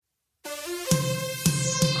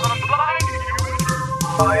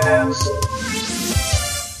Finance.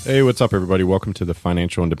 Hey, what's up, everybody? Welcome to the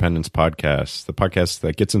Financial Independence Podcast, the podcast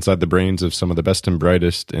that gets inside the brains of some of the best and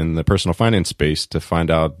brightest in the personal finance space to find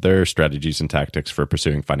out their strategies and tactics for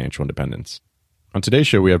pursuing financial independence. On today's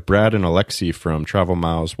show, we have Brad and Alexi from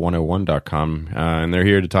TravelMiles101.com, and they're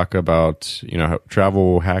here to talk about,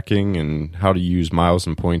 travel hacking and how to use miles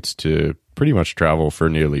and points to pretty much travel for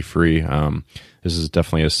nearly free. This is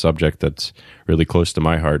definitely a subject that's really close to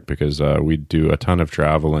my heart because we do a ton of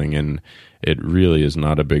traveling, and it really is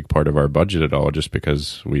not a big part of our budget at all, just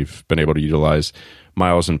because we've been able to utilize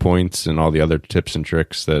miles and points and all the other tips and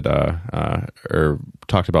tricks that are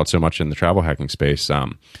talked about so much in the travel hacking space.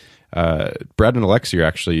 Brad and Alexi are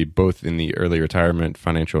actually both in the early retirement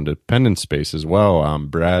financial independence space as well.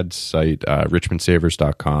 Brad's site,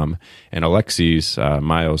 richmondsavers.com, and Alexi's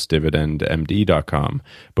milesdividendmd.com.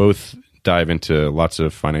 Both dive into lots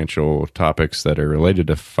of financial topics that are related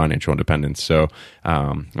to financial independence. So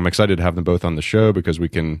I'm excited to have them both on the show because we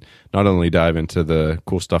can not only dive into the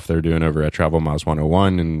cool stuff they're doing over at Travel Miles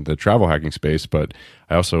 101 in the travel hacking space, but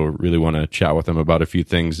I also really want to chat with them about a few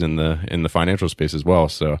things in the financial space as well.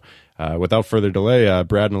 So without further delay,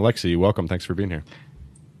 Brad and Alexi, welcome. Thanks for being here.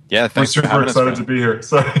 Yeah, thanks for having us. We're super excited to be here.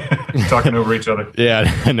 Sorry, talking over each other. Yeah,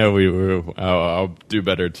 I know I'll do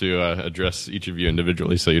better to address each of you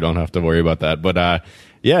individually, so you don't have to worry about that. But I'm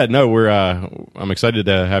excited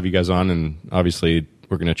to have you guys on, and obviously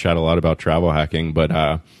we're going to chat a lot about travel hacking.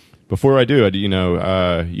 But before I do,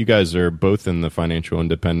 you guys are both in the financial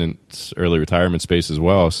independence early retirement space as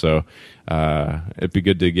well. So it'd be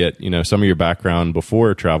good to get some of your background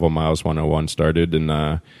before Travel Miles 101 started,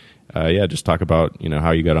 and just talk about,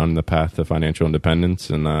 how you got on the path to financial independence,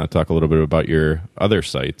 and talk a little bit about your other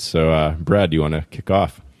sites. So, Brad, do you want to kick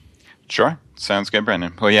off? Sure. Sounds good,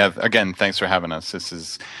 Brendan. Well, yeah, again, thanks for having us. This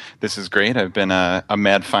is great. I've been a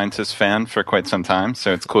Mad Fientist fan for quite some time,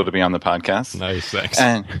 so it's cool to be on the podcast. Nice, thanks.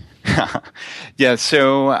 And yeah,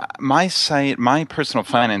 so my personal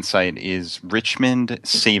finance site is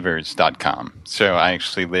richmondsavers.com. So I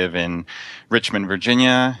actually live in Richmond,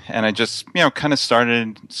 Virginia, and I just, kind of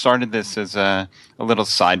started this as a little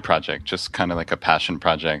side project, just kind of like a passion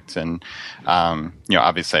project. And,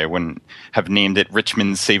 obviously I wouldn't have named it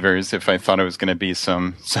Richmond Savers if I thought it was going to be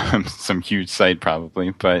some huge site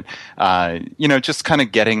probably. But, just kind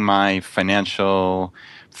of getting my financial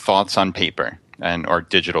thoughts on paper or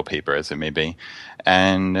digital paper as it may be.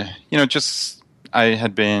 And, I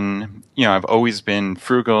had been, I've always been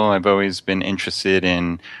frugal. I've always been interested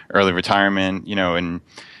in early retirement, and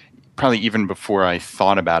probably even before I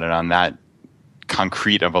thought about it on that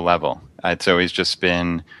concrete of a level. It's always just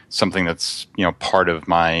been something that's, part of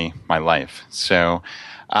my life. So,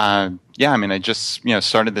 I just,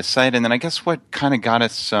 started this site. And then I guess what kind of got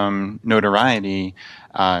us some notoriety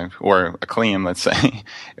or acclaim, let's say,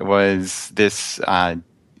 it was this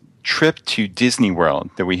trip to Disney World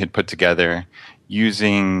that we had put together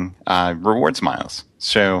using rewards miles.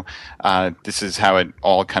 So this is how it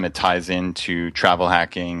all kind of ties into travel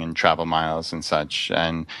hacking and travel miles and such.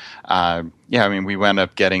 And we wound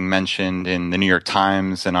up getting mentioned in the New York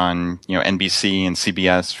Times and on NBC and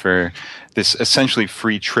CBS for this essentially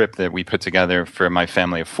free trip that we put together for my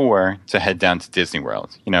family of 4 to head down to Disney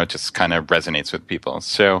World. It just kind of resonates with people.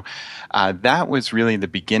 So that was really the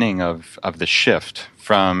beginning of the shift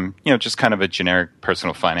from, just kind of a generic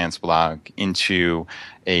personal finance blog into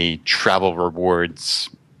a travel rewards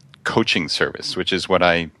coaching service, which is what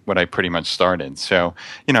I pretty much started. So,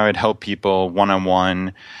 I'd help people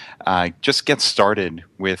one-on-one just get started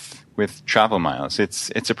with travel miles.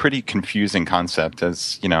 It's a pretty confusing concept,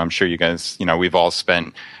 as I'm sure you guys, we've all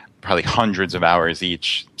spent probably hundreds of hours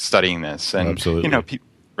each studying this, and absolutely.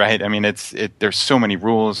 Right. I mean, there's so many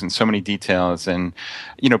rules and so many details, and,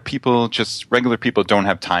 regular people don't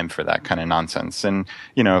have time for that kind of nonsense. And,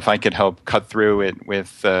 if I could help cut through it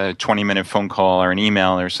with a 20-minute phone call or an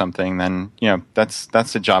email or something, then, that's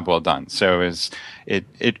a job well done. So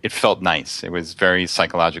it felt nice. It was very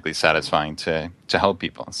psychologically satisfying to help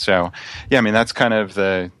people. So, that's kind of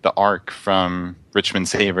the arc from Richmond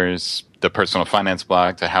Savers, the personal finance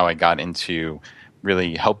blog, to how I got into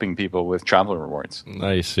really helping people with travel rewards.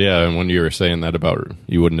 Nice. Yeah. And when you were saying that about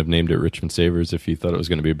you wouldn't have named it Richmond Savers if you thought it was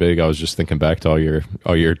going to be big, I was just thinking back to all your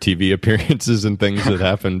TV appearances and things that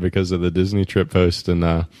happened because of the Disney trip post. And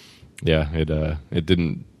it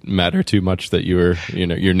didn't matter too much that you were,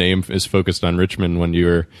 your name is focused on Richmond when you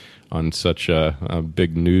were on such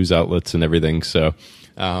big news outlets and everything. So,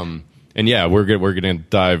 we're going to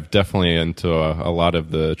dive definitely into a lot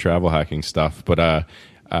of the travel hacking stuff. But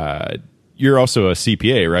you're also a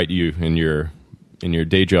CPA, right? You in your in your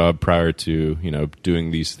day job prior to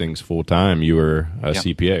doing these things full time, you were a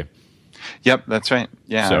CPA. Yep, that's right.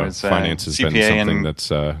 Yeah, so I was, finance has CPA been something that's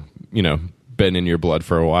been in your blood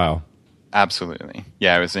for a while. Absolutely.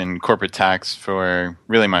 Yeah, I was in corporate tax for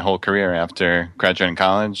really my whole career after graduating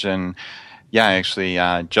college, and I actually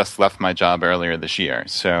just left my job earlier this year.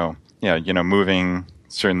 So moving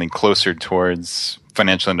certainly closer towards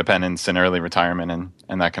financial independence and early retirement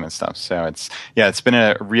and that kind of stuff. So it's been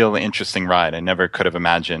a real interesting ride. I never could have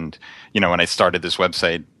imagined, when I started this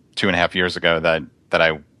website 2.5 years ago that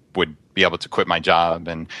I would be able to quit my job.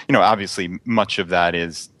 And, obviously much of that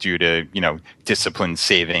is due to, disciplined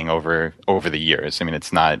saving over the years. I mean,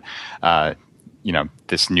 it's not,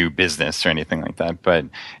 this new business or anything like that, but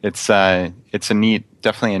it's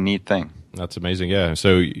definitely a neat thing. That's amazing. Yeah.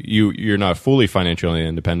 So you're not fully financially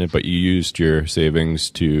independent, but you used your savings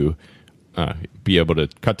to be able to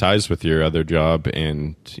cut ties with your other job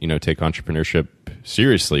and take entrepreneurship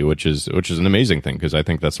seriously, which is an amazing thing, because I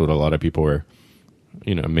think that's what a lot of people are.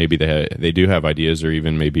 Maybe they do have ideas, or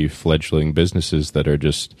even maybe fledgling businesses that are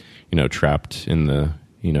just trapped in the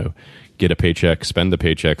get a paycheck, spend the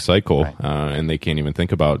paycheck cycle, right. And they can't even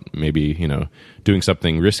think about maybe doing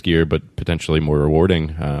something riskier but potentially more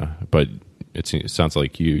rewarding. But it sounds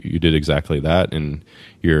like you did exactly that, and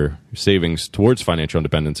your savings towards financial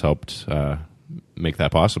independence helped make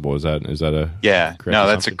that possible. Is that a correct no?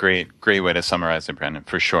 That's a assumption? great way to summarize it, Brandon.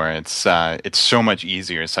 For sure, it's so much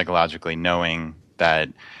easier psychologically knowing that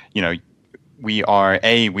we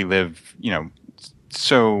live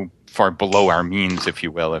so far below our means, if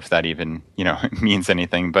you will, if that even means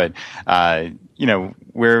anything. But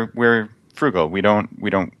we're frugal. We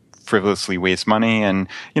don't frivolously waste money, and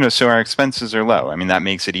so our expenses are low. I mean, that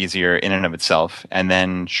makes it easier in and of itself. And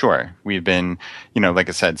then sure, we've been like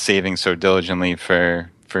I said, saving so diligently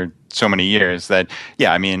for so many years that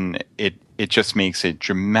it just makes it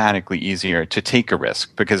dramatically easier to take a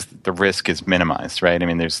risk, because the risk is minimized, right? I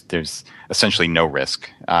mean, there's essentially no risk,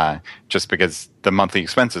 just because the monthly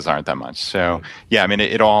expenses aren't that much. So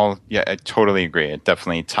I totally agree. It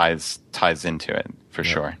definitely ties into it for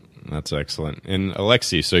sure. That's excellent. And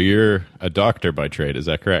Alexi, so you're a doctor by trade, is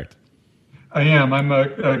that correct? I am. I'm a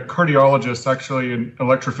cardiologist, actually an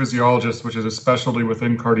electrophysiologist, which is a specialty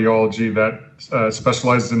within cardiology that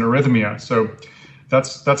specializes in arrhythmia. So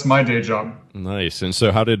that's my day job. Nice. And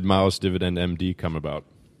so how did Miles Dividend MD come about?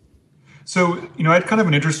 So, I had kind of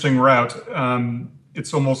an interesting route.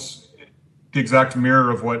 It's almost the exact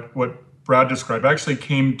mirror of what Brad described. I actually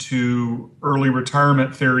came to early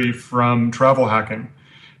retirement theory from travel hacking.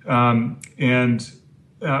 My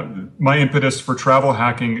impetus for travel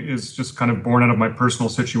hacking is just kind of born out of my personal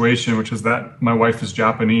situation, which is that my wife is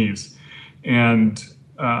Japanese. And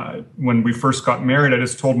when we first got married, I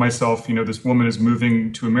just told myself, this woman is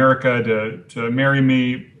moving to America to marry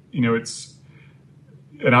me. It's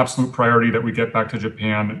an absolute priority that we get back to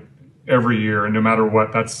Japan every year, and no matter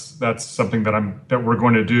what, that's something that we're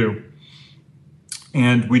going to do.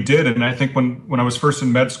 And we did. And I think when I was first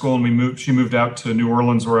in med school and she moved out to New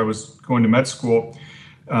Orleans, where I was going to med school,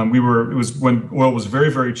 it was when oil was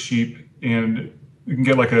very, very cheap, and you can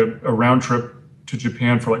get like a round trip to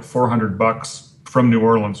Japan for like $400 from New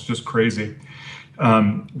Orleans, just crazy.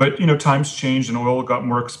 But times changed and oil got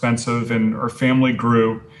more expensive, and our family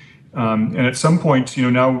grew. And at some point,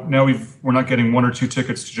 now we're not getting 1 or 2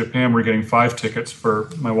 tickets to Japan. We're getting 5 tickets for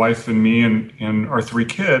my wife and me and our 3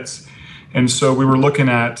 kids. And so we were looking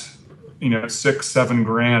at, $6-7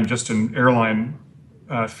 grand just in airline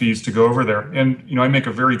fees to go over there. And, I make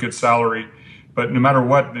a very good salary, but no matter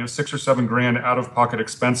what, $6 or $7 grand out of pocket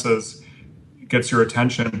expenses gets your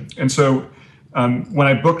attention. And so when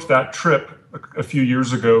I booked that trip a few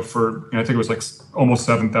years ago for, I think it was like almost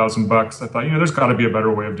 $7,000, I thought, there's got to be a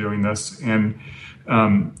better way of doing this. And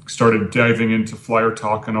started diving into Flyer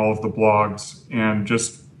Talk and all of the blogs, and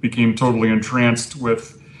just became totally entranced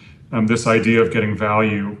with this idea of getting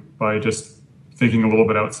value by just thinking a little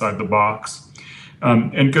bit outside the box.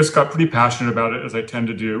 And just got pretty passionate about it, as I tend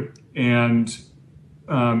to do. And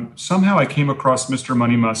somehow I came across Mr.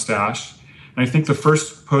 Money Mustache. And I think the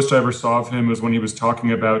first post I ever saw of him was when he was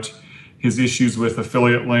talking about his issues with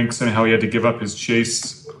affiliate links and how he had to give up his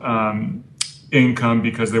Chase income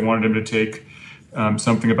because they wanted him to take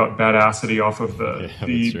something about Badassity off of the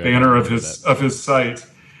banner of his site.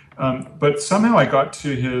 But somehow I got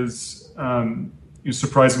to his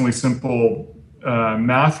surprisingly simple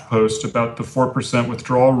math post about the 4%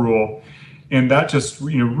 withdrawal rule, and that just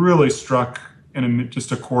really struck and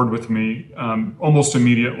just a chord with me almost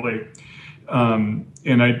immediately. And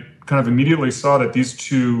I kind of immediately saw that these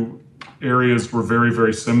two areas were very,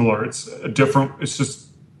 very similar. It's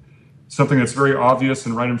just something that's very obvious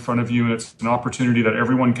and right in front of you, and it's an opportunity that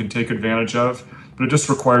everyone can take advantage of, but it just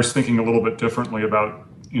requires thinking a little bit differently about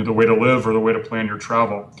the way to live or the way to plan your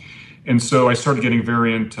travel. And so I started getting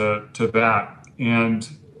very into that. And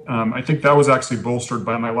I think that was actually bolstered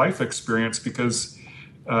by my life experience, because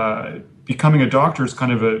becoming a doctor is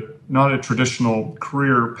kind of not a traditional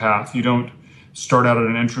career path. You don't start out at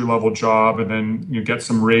an entry-level job and then you get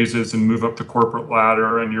some raises and move up the corporate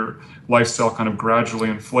ladder, and your lifestyle kind of gradually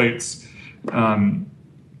inflates.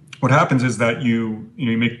 What happens is that you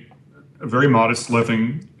make a very modest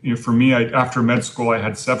living. For me, after med school, I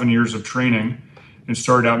had 7 years of training and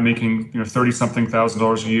started out making $30-something thousand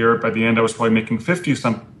a year. By the end, I was probably making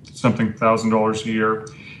 $50-something thousand a year.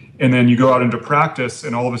 And then you go out into practice,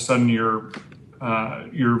 and all of a sudden your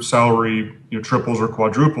salary triples or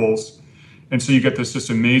quadruples. And so you get this just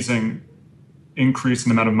amazing increase in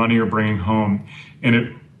the amount of money you're bringing home. And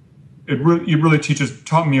it really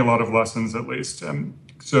taught me a lot of lessons, at least.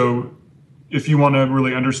 So if you want to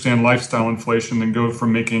really understand lifestyle inflation, then go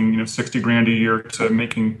from making $60,000 a year to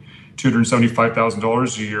making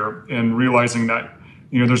 $275,000 a year, and realizing that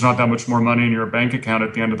there's not that much more money in your bank account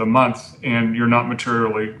at the end of the month, and you're not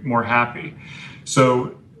materially more happy.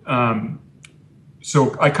 So I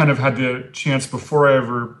kind of had the chance, before I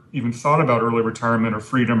ever even thought about early retirement or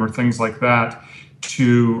freedom or things like that,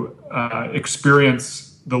 to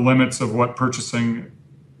experience the limits of what purchasing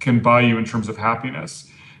can buy you in terms of happiness.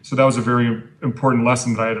 So that was a very important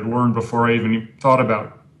lesson that I had learned before I even thought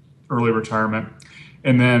about early retirement.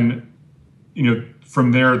 And then,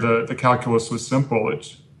 from there, the calculus was simple.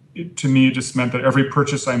 To me, it just meant that every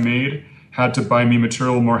purchase I made had to buy me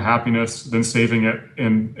material more happiness than saving it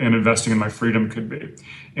and investing in my freedom could be.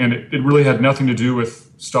 And it really had nothing to do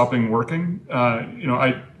with stopping working.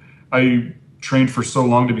 I trained for so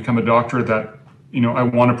long to become a doctor that, I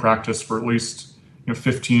want to practice for at least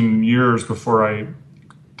 15 years before I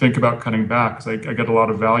think about cutting back, because I get a lot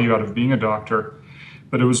of value out of being a doctor.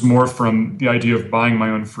 But it was more from the idea of buying my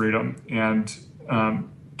own freedom and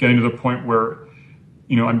getting to the point where,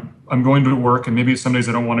 I'm going to work, and maybe some days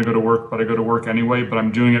I don't want to go to work, but I go to work anyway, but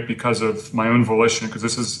I'm doing it because of my own volition, because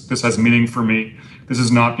this has meaning for me. This is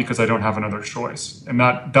not because I don't have another choice. And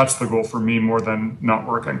that's the goal for me, more than not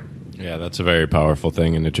working. Yeah, that's a very powerful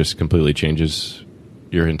thing, and it just completely changes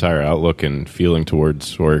your entire outlook and feeling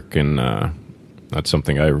towards work. And that's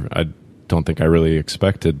something I don't think I really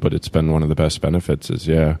expected, but it's been one of the best benefits is,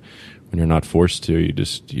 when you're not forced to,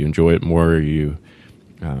 you enjoy it more.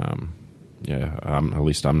 At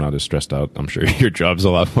least I'm not as stressed out. I'm sure your job's a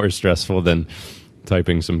lot more stressful than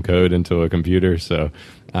typing some code into a computer. So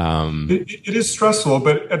it is stressful,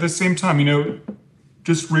 but at the same time,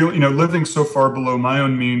 just living so far below my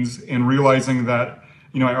own means and realizing that,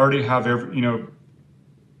 I already have everything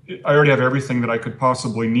that I could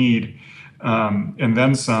possibly need, and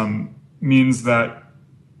then some, means that,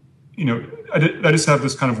 I just have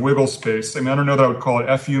this kind of wiggle space. I mean, I don't know that I would call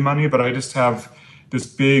it FU money, but I just have this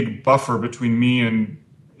big buffer between me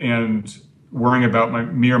and worrying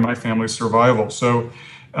about me or my family's survival. So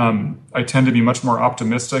I tend to be much more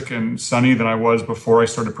optimistic and sunny than I was before I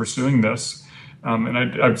started pursuing this. And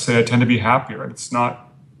I'd say I tend to be happier. It's not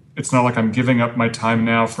like I'm giving up my time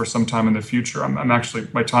now for some time in the future. I'm actually,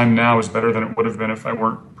 my time now is better than it would have been if I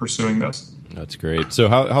weren't pursuing this. That's great. So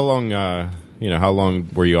how long, how long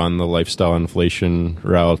were you on the lifestyle inflation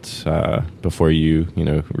route before you,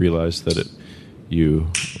 realized that you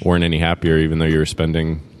weren't any happier, even though you were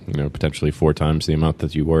spending, potentially 4 times the amount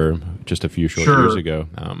that you were just a few short years ago?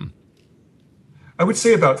 I would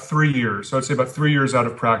say about 3 years. So I'd say about 3 years out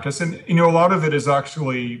of practice. And, a lot of it is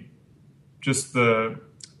actually just the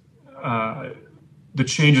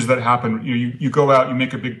changes that happen. You go out, you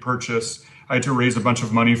make a big purchase. I had to raise a bunch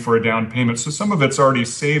of money for a down payment. So some of it's already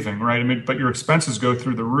saving, right? But your expenses go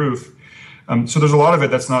through the roof. So there's a lot of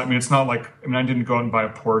it that's not, it's not like, I didn't go out and buy a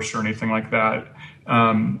Porsche or anything like that.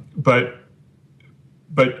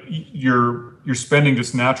 But your spending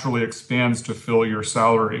just naturally expands to fill your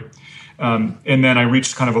salary. And then I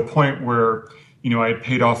reached kind of a point where, I had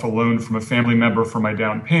paid off a loan from a family member for my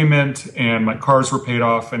down payment, and my cars were paid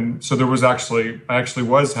off. And so I actually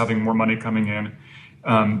was having more money coming in.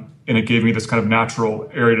 And it gave me this kind of natural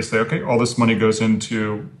area to say, okay, all this money goes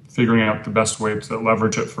into figuring out the best way to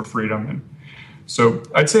leverage it for freedom. And so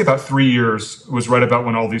I'd say about 3 years was right about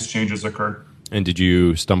when all these changes occurred. And did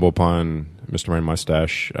you stumble upon Mr. My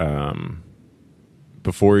Mustache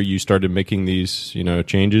before you started making these,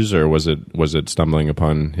 changes, or was it stumbling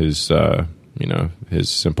upon his, his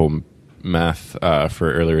simple math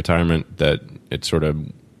for early retirement that it sort of,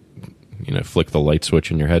 flicked the light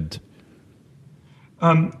switch in your head?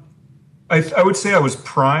 I would say I was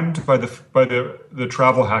primed by the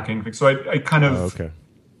travel hacking thing. So I kind of okay.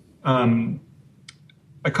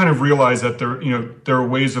 I kind of realized that there are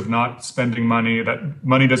ways of not spending money, that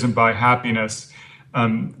money doesn't buy happiness,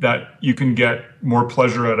 that you can get more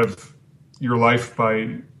pleasure out of your life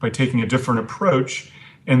by taking a different approach.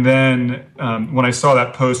 And then when I saw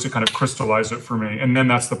that post, it kind of crystallized it for me. And then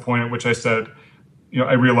that's the point at which I said,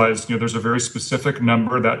 I realized, there's a very specific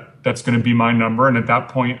number that's going to be my number. And at that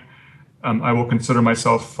point, I will consider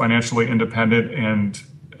myself financially independent. And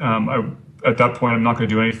at that point, I'm not going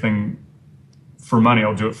to do anything for money.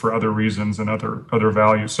 I'll do it for other reasons and other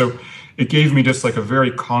values. So it gave me just like a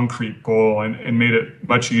very concrete goal and made it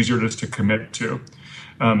much easier just to commit to.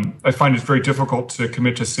 I find it very difficult to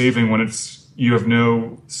commit to saving when you have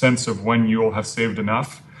no sense of when you will have saved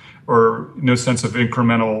enough, or no sense of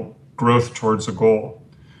incremental growth towards a goal.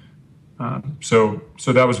 So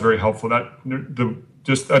that was very helpful. I think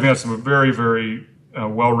that's a very, very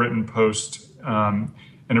well written post, and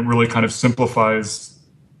it really kind of simplifies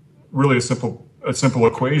really a simple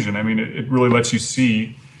equation. I mean, it really lets you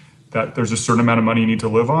see that there's a certain amount of money you need to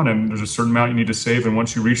live on, and there's a certain amount you need to save. And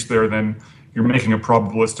once you reach there, then you're making a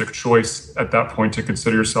probabilistic choice at that point to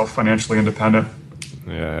consider yourself financially independent.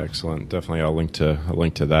 Yeah, excellent. Definitely, I'll link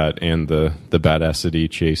to that and the Badassity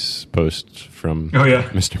Chase post from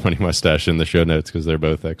Mr. Money Mustache in the show notes, because they're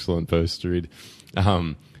both excellent posts to read.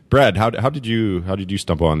 Brad, how did you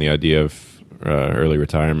stumble on the idea of early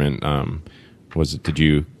retirement? Did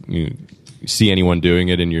you see anyone doing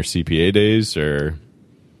it in your CPA days, or?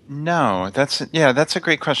 No, that's a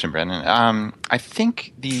great question, Brendan. I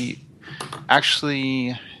think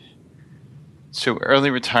so early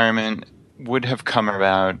retirement would have come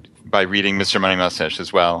about by reading Mr. Money Mustache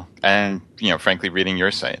as well, and frankly, reading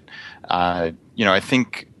your site. I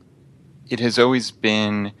think it has always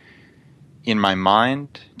been in my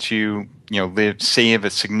mind to save a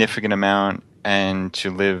significant amount and to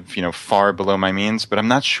live far below my means, but I'm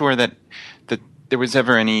not sure that there was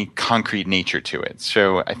ever any concrete nature to it.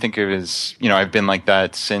 So I think it was I've been like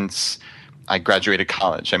that since I graduated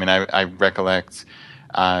college. I mean, I recollect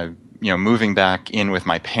moving back in with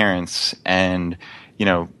my parents and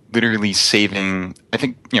literally saving, I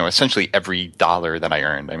think, essentially every dollar that I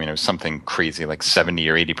earned. I mean, it was something crazy, like 70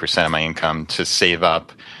 or 80% of my income to save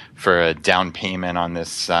up for a down payment on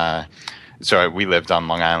this. So we lived on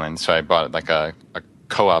Long Island. So I bought like a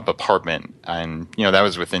co-op apartment, and, that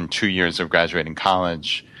was within 2 years of graduating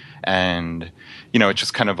college. And, it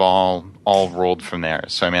just kind of all rolled from there.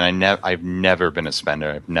 So, I mean, I've never been a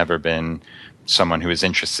spender. I've never been someone who is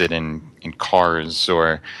interested in cars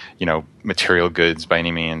or, material goods by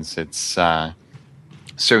any means. It's,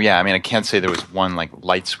 so yeah, I mean, I can't say there was one like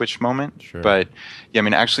light switch moment, sure. But yeah, I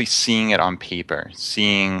mean, actually seeing it on paper,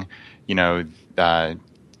 seeing,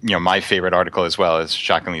 my favorite article as well is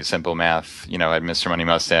Shockingly Simple Math, at Mr. Money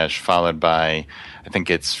Mustache, followed by, I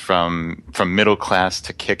think it's from Middle Class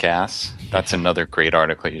to Kick Ass. That's another great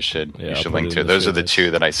article you should link to. Those are the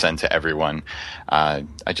two that I send to everyone. I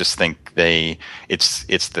just think it's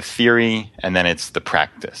the theory, and then it's the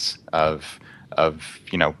practice of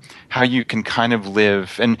how you can kind of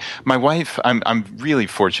live. And my wife, I'm really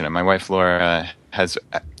fortunate. My wife Laura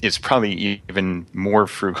is probably even more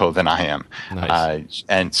frugal than I am. Nice.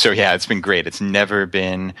 And so yeah, it's been great. It's never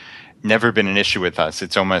been an issue with us.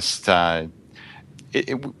 It's almost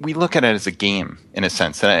we look at it as a game in a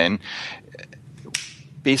sense, and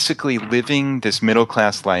basically living this middle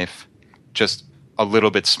class life just a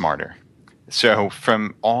little bit smarter. So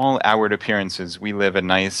from all outward appearances, we live a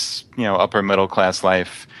nice, upper middle class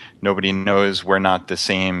life. Nobody knows we're not the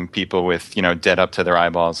same people with, debt up to their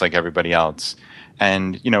eyeballs like everybody else.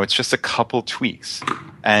 And, it's just a couple tweaks.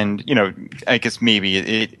 And, I guess maybe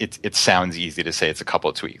it sounds easy to say it's a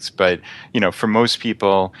couple tweaks, but, for most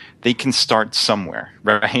people, they can start somewhere,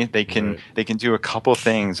 right? They can do a couple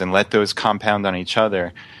things and let those compound on each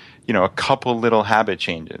other, a couple little habit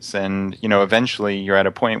changes. And, eventually you're at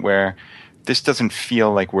a point where this doesn't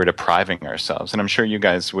feel like we're depriving ourselves. And I'm sure you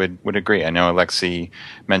guys would agree. I know Alexi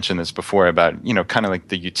mentioned this before about, kind of like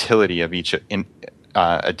the utility of each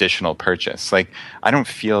additional purchase. Like, I don't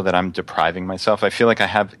feel that I'm depriving myself. I feel like I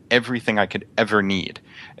have everything I could ever need.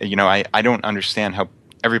 I don't understand how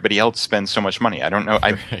everybody else spends so much money. I don't know.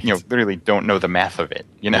 I literally don't know the math of it.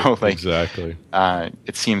 Exactly.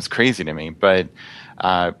 It seems crazy to me, but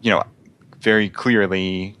very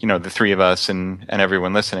clearly, the three of us and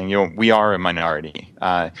everyone listening, we are a minority,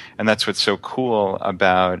 and that's what's so cool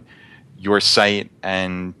about your site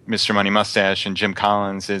and Mr. Money Mustache and Jim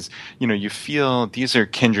Collins is, you feel these are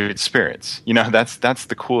kindred spirits. That's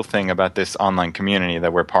the cool thing about this online community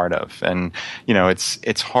that we're part of. And,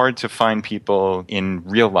 it's hard to find people in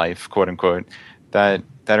real life, quote unquote, that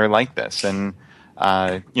are like this. And,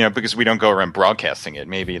 because we don't go around broadcasting it,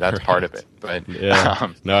 maybe that's right. Part of it. But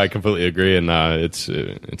no, I completely agree, and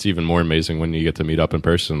it's even more amazing when you get to meet up in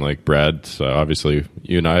person, like Brad. So obviously,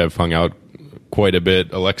 you and I have hung out quite a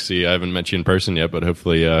bit. Alexi, I haven't met you in person yet, but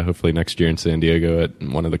hopefully next year in San Diego at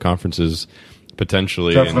one of the conferences,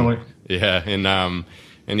 potentially. Definitely. And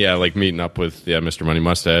like meeting up with Mr. Money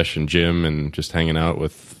Mustache and Jim, and just hanging out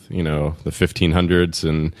with the 1500s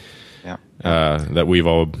and. That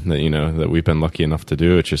we've been lucky enough to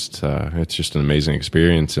do. It's just an amazing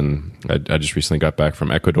experience. And I just recently got back from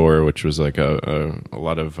Ecuador, which was like a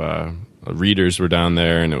lot of readers were down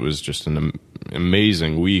there, and it was just an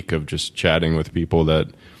amazing week of just chatting with people that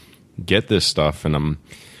get this stuff. And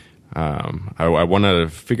I want to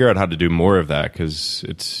figure out how to do more of that, because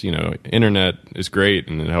it's internet is great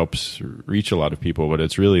and it helps reach a lot of people, but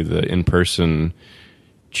it's really the in-person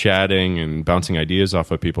chatting and bouncing ideas off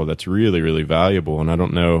of people that's really, really valuable. And I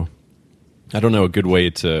don't know a good way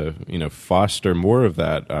to foster more of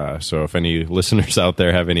that. So if any listeners out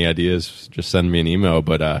there have any ideas, just send me an email.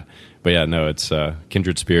 But yeah, no, it's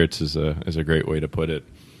kindred spirits is a great way to put it.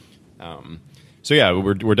 So yeah,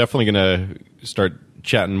 we're definitely going to start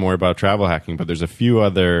chatting more about travel hacking. But there's a few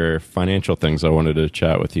other financial things I wanted to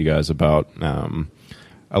chat with you guys about.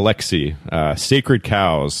 Alexi, Sacred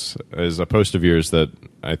Cows is a post of yours that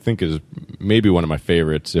I think is maybe one of my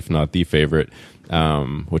favorites, if not the favorite,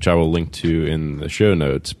 which I will link to in the show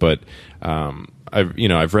notes. But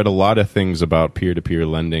I've read a lot of things about peer-to-peer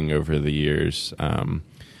lending over the years,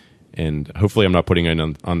 and hopefully I'm not putting it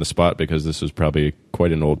on the spot, because this is probably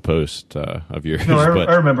quite an old post of yours. No,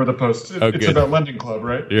 I remember the post. It's about Lending Club,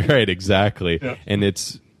 right? You're right, exactly. Yeah. And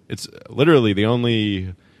it's literally the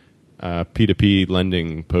only P2P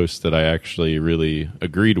lending post that I actually really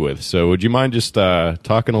agreed with. So would you mind just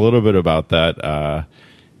talking a little bit about that?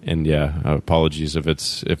 And apologies if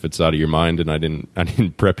it's out of your mind and I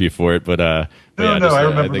didn't prep you for it, but I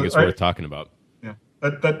think it's worth talking about. Yeah,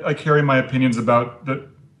 that I carry my opinions about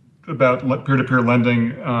peer-to-peer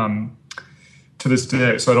lending to this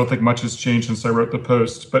day. So I don't think much has changed since I wrote the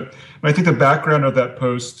post. But I think the background of that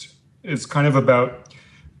post is kind of about.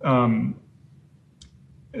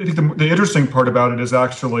 I think the interesting part about it is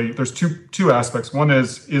actually there's two aspects. One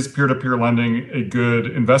is peer-to-peer lending a good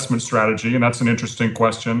investment strategy? And that's an interesting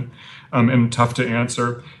question and tough to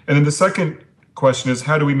answer. And then the second question is,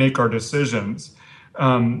 how do we make our decisions?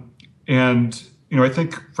 I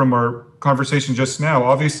think from our conversation just now,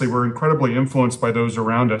 obviously we're incredibly influenced by those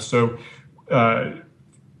around us. So,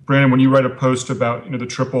 Brandon, when you write a post about the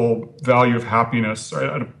triple value of happiness,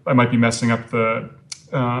 I might be messing up the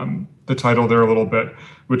title there a little bit,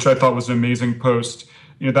 which I thought was an amazing post.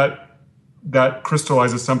 That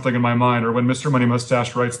crystallizes something in my mind. Or when Mr. Money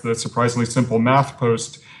Mustache writes the surprisingly simple math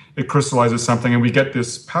post, it crystallizes something, and we get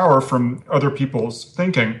this power from other people's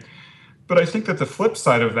thinking. But I think that the flip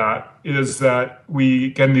side of that is that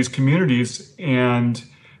we get in these communities, and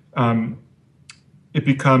it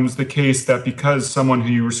becomes the case that because someone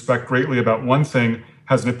who you respect greatly about one thing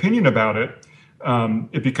has an opinion about it,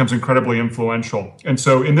 it becomes incredibly influential. And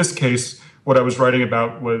so in this case, what I was writing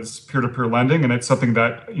about was peer-to-peer lending, and it's something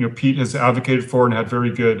that Pete has advocated for and had very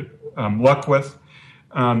good luck with.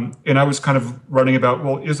 And I was kind of writing about,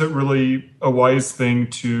 well, is it really a wise thing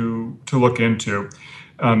to look into?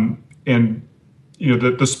 The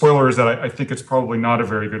spoiler is that I think it's probably not a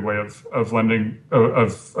very good way of lending,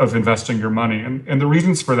 of investing your money. And the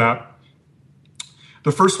reasons for that,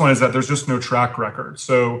 the first one is that there's just no track record.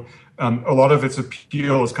 So a lot of its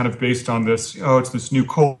appeal is kind of based on this, it's this new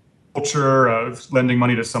culture of lending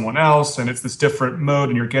money to someone else, and it's this different mode,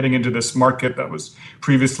 and you're getting into this market that was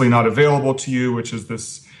previously not available to you, which is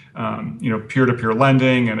this, peer-to-peer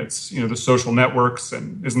lending, and it's, the social networks,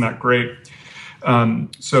 and isn't that great?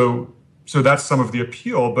 So that's some of the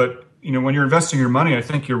appeal. But, when you're investing your money, I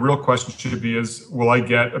think your real question should be is, will I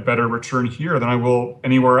get a better return here than I will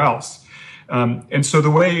anywhere else? And so the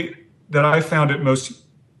way that I found it most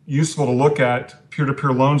useful to look at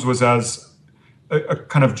peer-to-peer loans was as a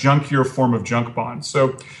kind of junkier form of junk bonds.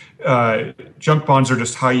 So junk bonds are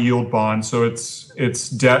just high yield bonds. So it's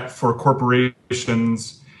debt for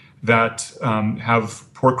corporations that have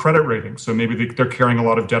poor credit ratings. So maybe they're carrying a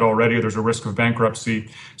lot of debt already, or there's a risk of bankruptcy.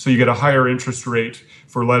 So you get a higher interest rate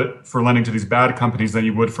for lending to these bad companies than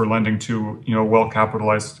you would for lending to a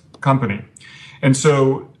well-capitalized company. And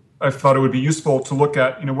so I thought it would be useful to look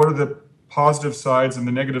at what are the positive sides and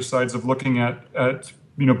the negative sides of looking at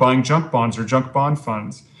buying junk bonds or junk bond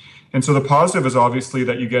funds. And so the positive is obviously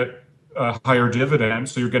that you get a higher dividend,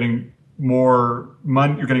 so you're getting more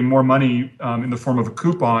money. You're getting more money in the form of a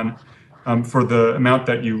coupon for the amount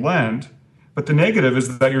that you lend. But the negative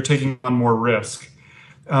is that you're taking on more risk,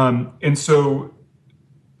 and so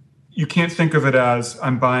you can't think of it as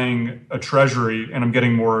I'm buying a treasury and I'm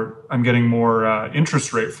getting more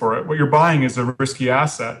interest rate for it. What you're buying is a risky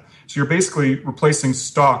asset. So you're basically replacing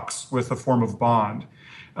stocks with a form of bond.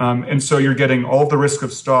 And so you're getting all the risk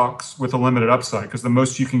of stocks with a limited upside, because the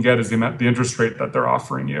most you can get is the interest rate that they're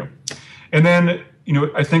offering you. And then,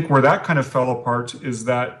 I think where that kind of fell apart is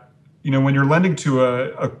that, when you're lending to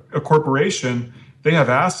a corporation, they have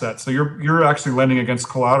assets. So you're actually lending against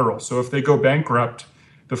collateral. So if they go bankrupt,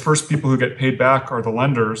 the first people who get paid back are the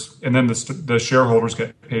lenders, and then the shareholders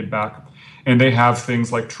get paid back. And they have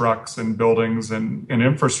things like trucks and buildings and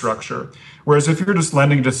infrastructure. Whereas if you're just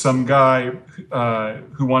lending to some guy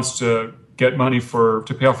who wants to get money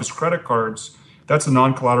to pay off his credit cards, that's a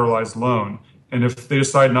non-collateralized loan. And if they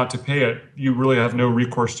decide not to pay it, you really have no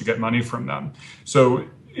recourse to get money from them. So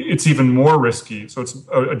it's even more risky. So it's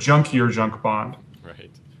a junkier junk bond. Right.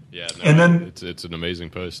 Yeah. No, and then it's an amazing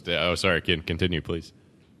post. Oh, sorry. Continue, please.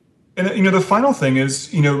 And the final thing is,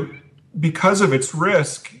 because of its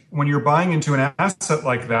risk, when you're buying into an asset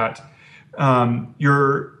like that,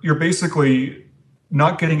 you're basically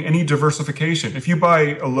not getting any diversification. If you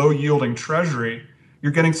buy a low yielding treasury,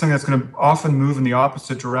 you're getting something that's going to often move in the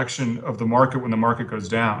opposite direction of the market when the market goes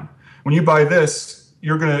down. When you buy this,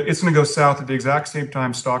 it's going to go south at the exact same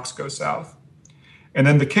time stocks go south. And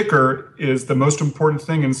then the kicker is the most important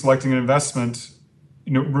thing in selecting an investment,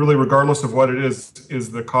 really regardless of what it is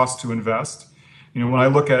the cost to invest. When I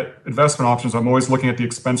look at investment options, I'm always looking at the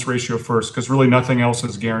expense ratio first, because really nothing else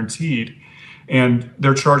is guaranteed. And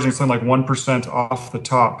they're charging something like 1% off the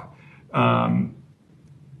top.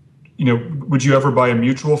 Would you ever buy a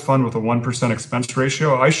mutual fund with a 1% expense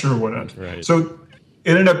ratio? I sure wouldn't. Right. So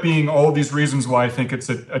it ended up being all these reasons why I think it's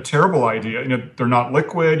a terrible idea. They're not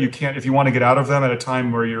liquid. You can't, if you want to get out of them at a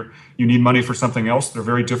time where you need money for something else, they're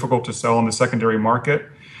very difficult to sell in the secondary market.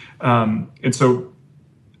 And so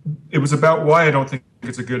it was about why I don't think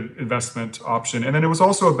it's a good investment option. And then it was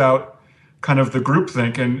also about kind of the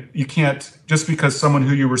groupthink. And you can't, just because someone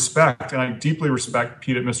who you respect, and I deeply respect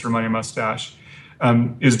Pete at Mr. Money Mustache,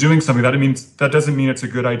 is doing something, that doesn't mean it's a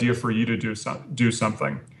good idea for you to do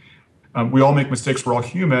something. We all make mistakes. We're all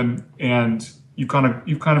human, and you've kind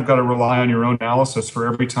of got to rely on your own analysis for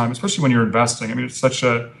every time, especially when you're investing. I mean, it's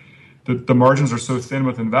the margins are so thin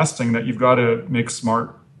with investing that you've got to make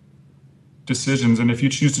smart decisions. And if you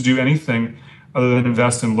choose to do anything other than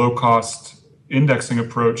invest in low-cost indexing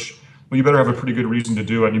approach, well, you better have a pretty good reason to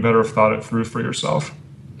do it, and you better have thought it through for yourself.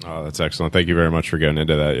 Oh, that's excellent. Thank you very much for going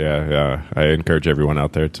into that. Yeah. I encourage everyone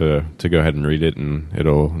out there to go ahead and read it, and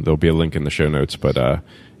there'll be a link in the show notes. But I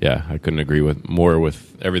couldn't agree more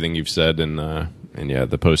with everything you've said, and yeah,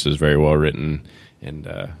 the post is very well written, and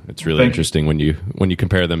it's really interesting when you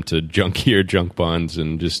compare them to junkier junk bonds,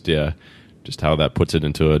 and just how that puts it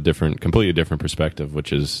into a completely different perspective,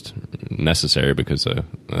 which is necessary, because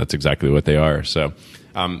that's exactly what they are. So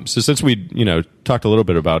since we talked a little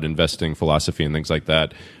bit about investing philosophy and things like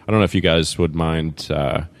that, I don't know if you guys would mind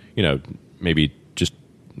maybe just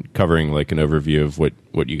covering like an overview of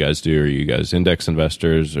what you guys do. Are you guys index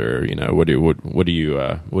investors, or what do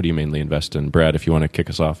you mainly invest in? Brad, if you want to kick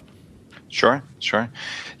us off. Sure.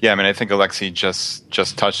 Yeah, I mean, I think Alexi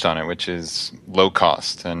just touched on it, which is low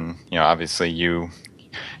cost, and obviously you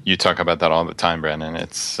talk about that all the time, Brandon.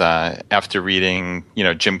 It's after reading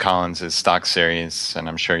Jim Collins' stock series, and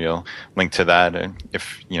I'm sure you'll link to that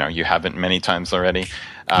if you haven't many times already.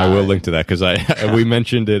 I will link to that, because we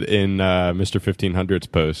mentioned it in Mr. 1500's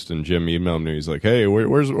post, and Jim emailed me. He's like, "Hey,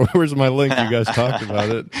 where's my link? You guys talked about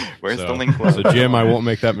it. Where's the link?" So Jim, I won't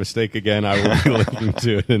make that mistake again. I will be linking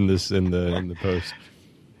to it in the post.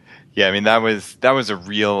 Yeah, I mean, that was a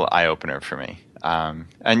real eye opener for me.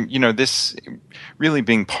 And this really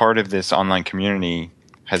being part of this online community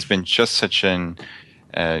has been just such an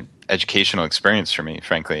educational experience for me.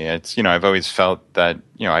 Frankly, it's I've always felt that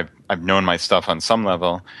I've known my stuff on some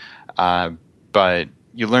level, but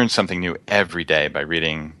you learn something new every day by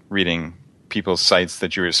reading people's sites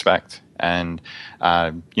that you respect, and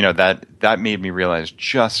that made me realize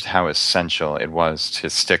just how essential it was to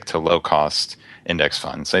stick to low cost index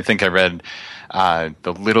funds. I think I read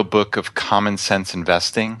The Little Book of Common Sense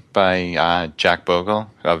Investing by Jack Bogle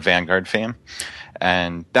of Vanguard fame.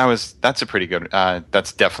 And that's a pretty good,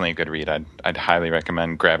 that's definitely a good read. I'd highly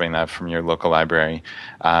recommend grabbing that from your local library.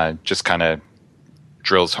 Just kind of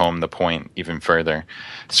drills home the point even further.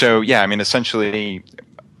 So yeah, I mean, essentially,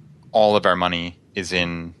 all of our money is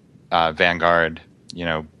in Vanguard,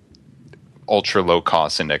 ultra low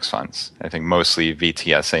cost index funds. I think mostly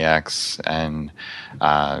VTSAX and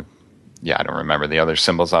I don't remember the other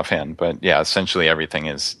symbols offhand, but yeah, essentially everything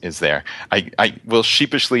is there. I will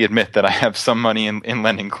sheepishly admit that I have some money in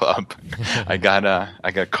Lending Club. I got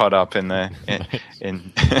caught up in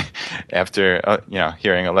after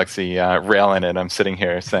hearing Alexei rail in it. I'm sitting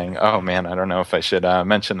here saying, oh man, I don't know if I should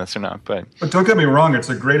mention this or not. But don't get me wrong, it's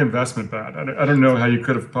a great investment, Pat. I don't know how you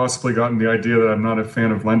could have possibly gotten the idea that I'm not a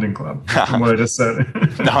fan of Lending Club from what I just said.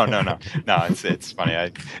 No. It's funny.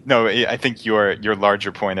 I think your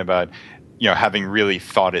larger point about having really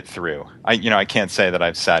thought it through. I can't say that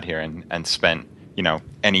I've sat here and spent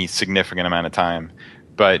any significant amount of time,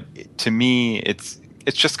 but to me it's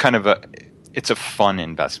just kind of it's a fun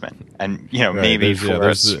investment, and right. Maybe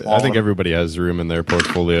I think everybody has room in their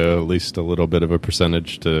portfolio, at least a little bit of a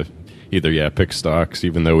percentage to either pick stocks,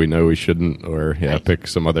 even though we know we shouldn't, or pick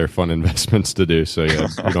some other fun investments to do. So you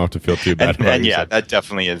don't have to feel too bad. and that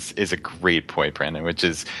definitely is a great point, Brandon. Which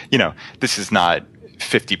is this is not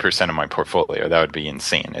 50% of my portfolio. That would be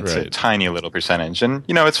insane. It's a tiny little percentage, and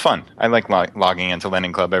it's fun. I like logging into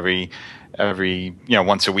Lending Club every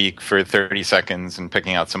once a week for 30 seconds and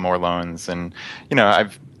picking out some more loans, and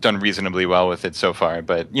I've done reasonably well with it so far.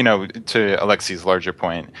 But to Alexei's larger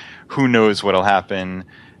point, who knows what'll happen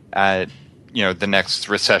at the next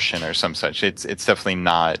recession or some such. It's definitely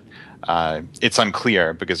not. It's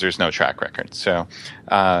unclear because there's no track record. So.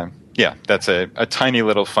 Yeah, that's a tiny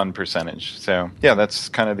little fun percentage. So, yeah, that's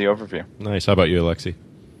kind of the overview. Nice. How about you, Alexei?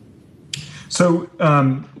 So,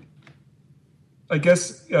 I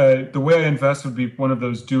guess the way I invest would be one of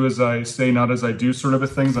those do as I say, not as I do sort of a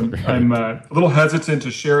things. I'm a little hesitant to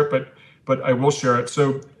share it, but I will share it.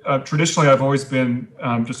 So, traditionally, I've always been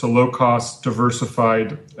just a low-cost,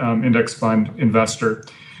 diversified index fund investor.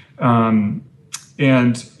 And,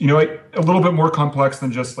 a little bit more complex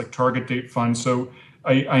than just like target date funds. So,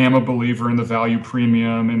 I am a believer in the value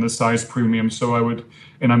premium and the size premium. So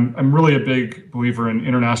I'm really a big believer in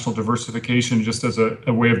international diversification just as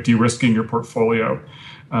a way of de-risking your portfolio.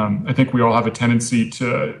 I think we all have a tendency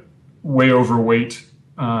to way overweight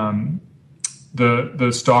the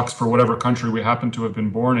stocks for whatever country we happen to have been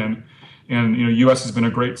born in. And, U.S. has been a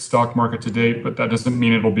great stock market to date, but that doesn't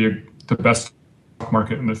mean it'll be the best stock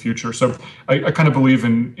market in the future. So I kind of believe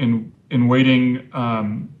in weighting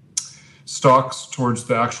stocks towards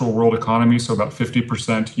the actual world economy, so about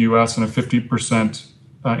 50% U.S. and a 50%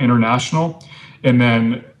 international, and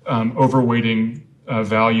then overweighting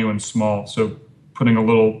value and small. So putting a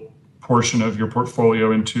little portion of your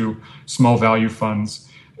portfolio into small value funds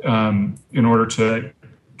in order to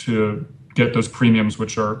get those premiums,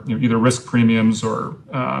 which are either risk premiums or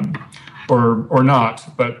not,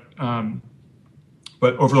 but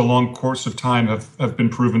over the long course of time have been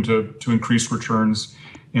proven to increase returns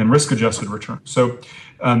and risk-adjusted return. So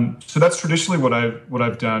that's traditionally what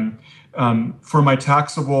I've done. For my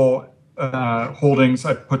taxable holdings,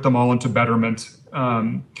 I put them all into Betterment,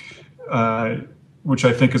 which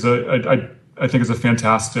I think is a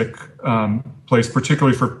fantastic place,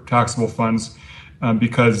 particularly for taxable funds,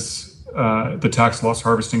 because the tax loss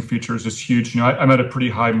harvesting feature is just huge. I'm at a pretty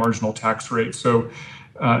high marginal tax rate, so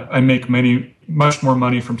I make much more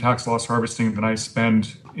money from tax loss harvesting than I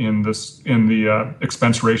spend in the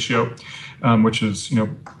expense ratio, which is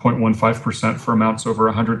 0.15% for amounts over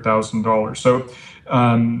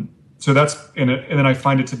 $100,000. So that's and then I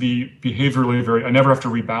find it to be behaviorally I never have to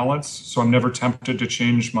rebalance, so I'm never tempted to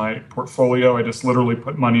change my portfolio. I just literally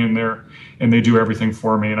put money in there, and they do everything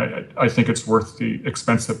for me, and I think it's worth the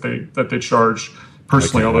expense that they charge.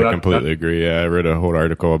 Personally, I completely agree. Yeah, I read a whole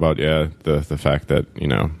article about the fact that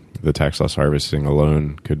the tax loss harvesting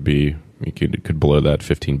alone could blow that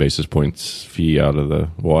 15 basis points fee out of the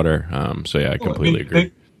water. So yeah, I completely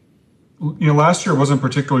agree. Last year wasn't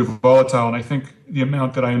particularly volatile, and I think the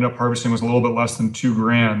amount that I ended up harvesting was a little bit less than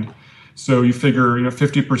 $2,000. So you figure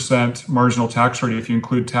 50% marginal tax rate if you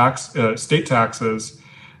include state taxes,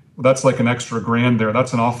 that's like an extra $1,000 there.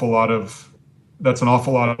 That's an awful lot of. It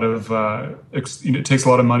takes a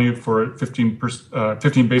lot of money for a 15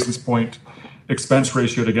 basis point expense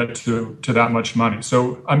ratio to get to that much money.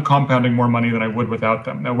 So I'm compounding more money than I would without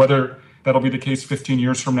them. Now, whether that'll be the case 15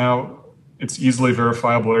 years from now, it's easily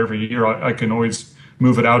verifiable every year. I can always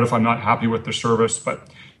move it out if I'm not happy with the service. But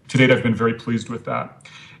to date, I've been very pleased with that.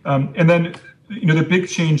 And then, the big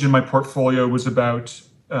change in my portfolio was about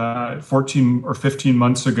 14 or 15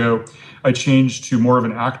 months ago. I changed to more of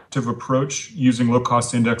an active approach using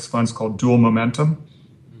low-cost index funds called dual momentum.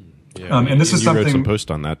 Yeah, And this is you wrote something some post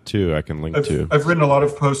on that too. I can link to. I've written a lot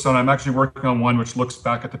of posts on. I'm actually working on one which looks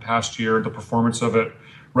back at the past year, the performance of it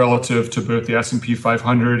relative to both the S&P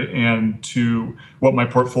 500 and to what my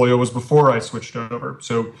portfolio was before I switched over.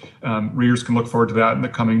 So readers can look forward to that in the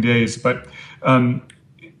coming days. But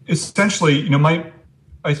essentially,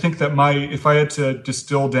 I think that if I had to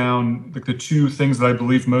distill down the two things that I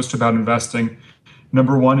believe most about investing,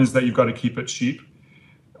 number one is that you've got to keep it cheap.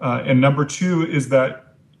 And number two is that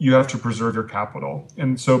you have to preserve your capital.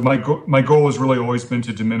 And so my goal has really always been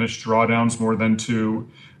to diminish drawdowns more than to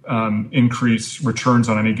increase returns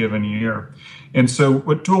on any given year. And so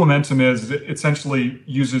what dual momentum is, it essentially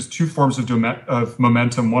uses two forms of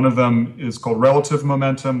momentum. One of them is called relative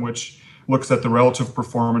momentum, which looks at the relative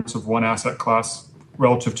performance of one asset class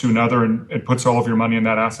relative to another, and it puts all of your money in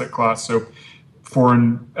that asset class. So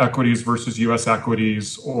foreign equities versus U.S.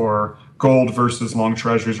 equities, or gold versus long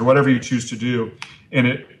treasuries, or whatever you choose to do. And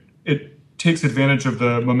it takes advantage of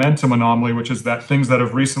the momentum anomaly, which is that things that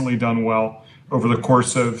have recently done well over the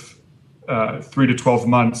course of 3 to 12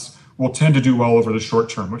 months will tend to do well over the short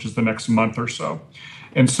term, which is the next month or so.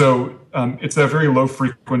 And so it's a very low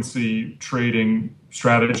frequency trading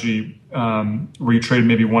strategy where you trade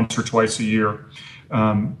maybe once or twice a year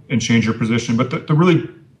and change your position. But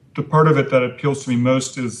the part of it that appeals to me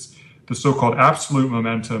most is the so-called absolute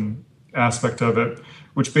momentum aspect of it,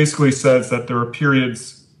 which basically says that there are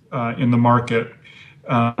periods in the market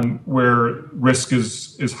where risk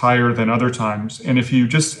is higher than other times. And if you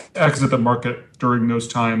just exit the market during those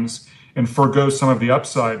times and forego some of the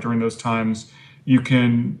upside during those times, you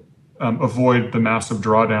can avoid the massive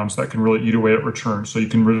drawdowns that can really eat away at returns. So you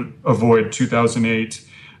can avoid 2008,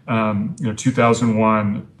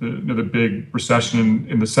 2001, the big recession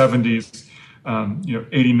in the 70s,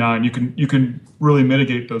 89. You can really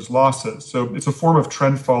mitigate those losses. So it's a form of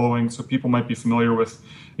trend following. So people might be familiar with,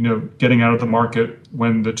 getting out of the market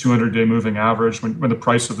when the 200-day moving average, when the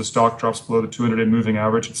price of the stock drops below the 200-day moving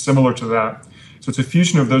average. It's similar to that. So it's a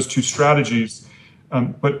fusion of those two strategies.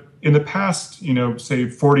 But in the past, say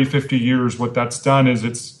 40, 50 years, what that's done is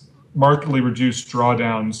it's markedly reduced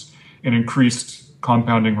drawdowns and increased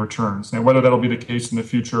compounding returns. Now, whether that'll be the case in the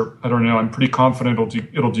future, I don't know. I'm pretty confident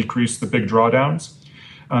it'll decrease the big drawdowns.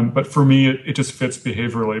 But for me, it just fits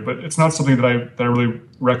behaviorally. But it's not something that I really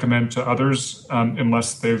recommend to others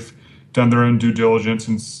unless they've done their own due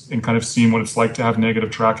diligence and kind of seen what it's like to have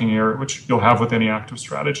negative tracking error, which you'll have with any active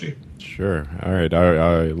strategy. Sure. All right.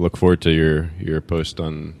 I look forward to your post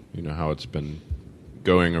on how it's been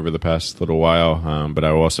going over the past little while. But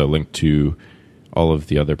I will also link to all of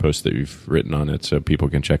the other posts that you've written on it, so people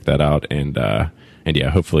can check that out. And yeah,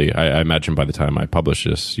 hopefully, I imagine by the time I publish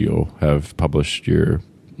this, you'll have published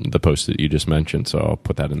the post that you just mentioned. So I'll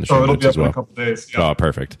put that in the show notes as well. In a couple days. Yeah. Oh,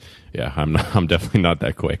 perfect. Yeah, I'm definitely not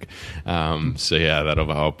that quick. So yeah,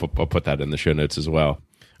 I'll put that in the show notes as well.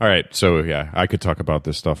 All right. So yeah, I could talk about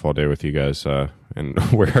this stuff all day with you guys. And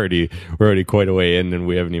we're already quite a way in, and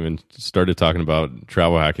we haven't even started talking about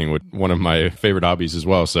travel hacking, with one of my favorite hobbies as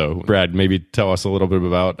well. So Brad, maybe tell us a little bit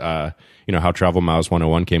about, how Travel Miles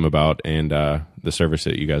 101 came about and the service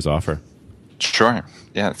that you guys offer. Sure.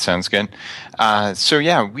 Yeah, that sounds good. So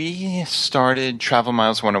yeah, we started Travel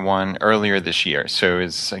Miles 101 earlier this year. So it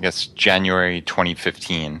was, I guess, January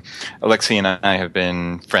 2015. Alexi and I have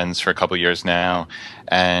been friends for a couple of years now,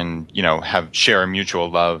 and, share a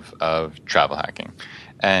mutual love of travel hacking.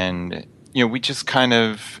 And, we just kind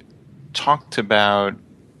of talked about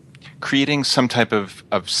creating some type of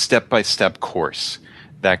step-by-step course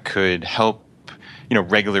that could help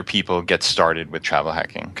regular people get started with travel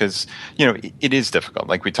hacking, because it is difficult.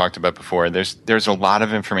 Like we talked about before, there's a lot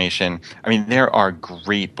of information. I mean, there are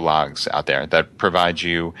great blogs out there that provide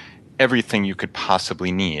you everything you could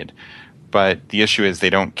possibly need, but the issue is they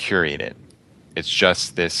don't curate it. It's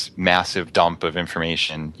just this massive dump of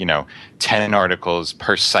information, 10 articles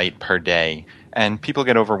per site per day, and people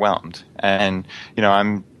get overwhelmed. And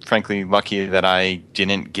I'm frankly lucky that I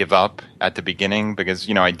didn't give up at the beginning, because,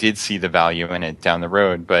 I did see the value in it down the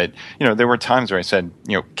road. But, there were times where I said,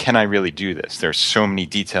 can I really do this? There's so many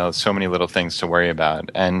details, so many little things to worry about.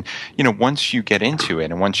 And, once you get into it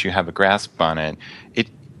and once you have a grasp on it,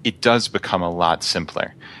 it does become a lot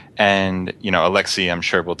simpler. And, Alexi, I'm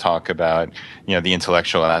sure, will talk about, the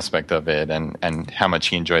intellectual aspect of it and how much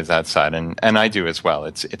he enjoys that side. And I do as well.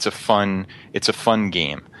 It's a fun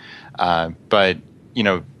game. But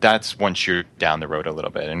that's once you're down the road a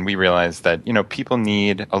little bit. And we realized that, people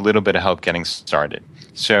need a little bit of help getting started.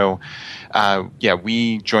 So,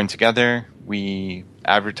 we joined together. We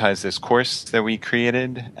advertise this course that we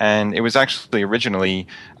created, and it was actually originally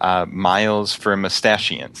Miles for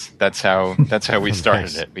Mustachians. That's how we started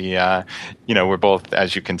Nice. it. We we're both,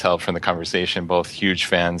 as you can tell from the conversation, both huge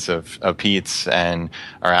fans of Pete's and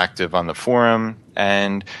are active on the forum.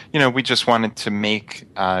 And we just wanted to make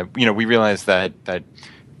we realized that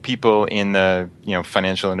people in the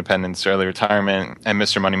financial independence, early retirement, and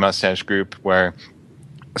Mr. Money Mustache group were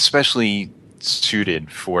especially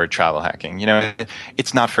suited for travel hacking.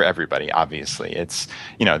 It's not for everybody, obviously. It's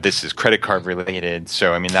this is credit card related,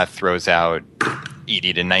 so I mean that throws out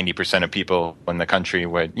 80 to 90% of people in the country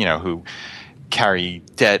who carry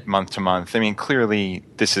debt month to month. I mean, clearly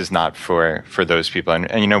this is not for those people,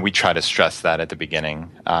 and we try to stress that at the beginning.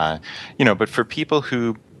 But for people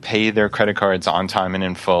who pay their credit cards on time and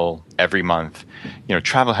in full every month,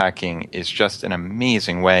 travel hacking is just an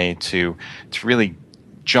amazing way to really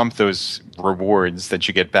jump those rewards that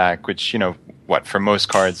you get back, which, for most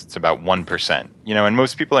cards, it's about 1%, and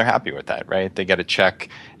most people are happy with that, right? They get a check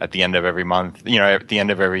at the end of every month, at the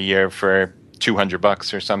end of every year for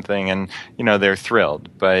 $200 or something, and, they're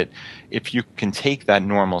thrilled. But if you can take that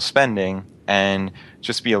normal spending and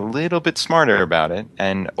just be a little bit smarter about it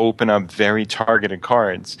and open up very targeted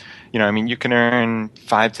cards, you can earn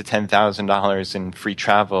 $5,000 to $10,000 in free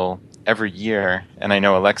travel every year. And I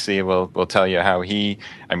know Alexei will tell you how he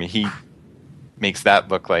makes that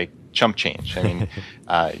look like chump change. I mean,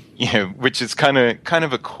 which is kind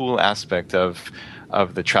of a cool aspect of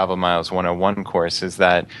the Travel Miles 101 course, is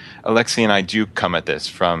that Alexei and I do come at this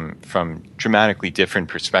from dramatically different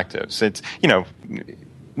perspectives. It's,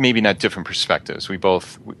 maybe not different perspectives. We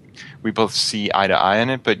both see eye to eye on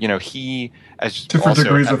it, but he, as different also,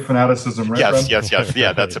 degrees of fanaticism, right? Yes, Brad? yes.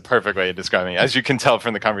 Yeah, that's a perfect way of describing it. As you can tell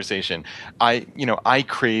from the conversation, I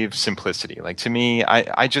crave simplicity. Like, to me,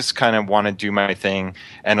 I just kind of want to do my thing,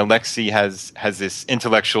 and Alexei has this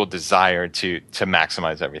intellectual desire to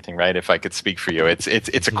maximize everything. Right? If I could speak for you, it's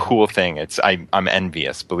a cool thing. I'm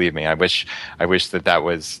envious. Believe me. I wish that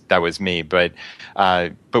was me. But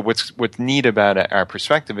what's neat about our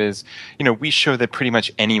perspective is, we show that pretty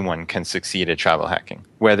much anyone can succeed at travel hacking,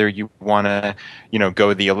 whether you want to,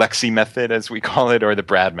 go the Alexei method, as we call it, or the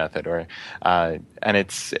Brad method, or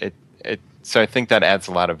so I think that adds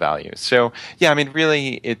a lot of value. So yeah, I mean,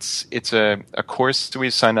 really, it's a course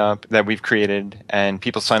that we've created, and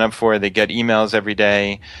people sign up for. They get emails every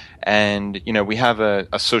day, and we have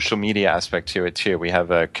a social media aspect to it too. We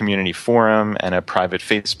have a community forum and a private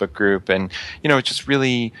Facebook group, and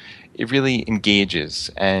it really engages,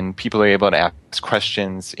 and people are able to ask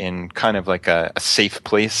questions in kind of like a safe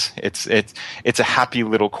place. It's a happy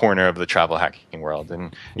little corner of the travel hacking world,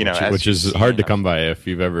 and which is hard to come by if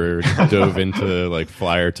you've ever dove into like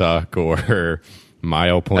Flyer Talk or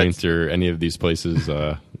MilePoint or any of these places.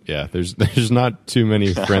 There's not too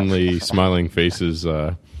many friendly, smiling faces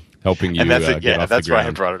helping you. And that's get off that's the why I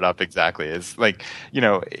ground. brought it up exactly. It's like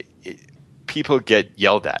people get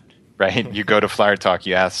yelled at. Right? You go to Flyer Talk,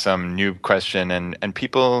 you ask some noob question, and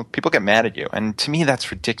people get mad at you. And to me, that's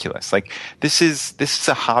ridiculous. Like, this is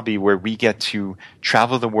a hobby where we get to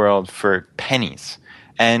travel the world for pennies.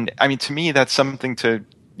 And I mean, to me, that's something to,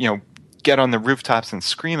 get on the rooftops and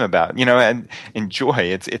scream about, and enjoy.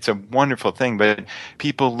 It's a wonderful thing. But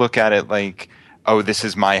people look at it like, oh, this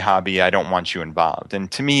is my hobby, I don't want you involved. And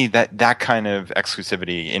to me, that kind of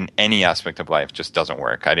exclusivity in any aspect of life just doesn't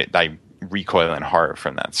work. I recoil in horror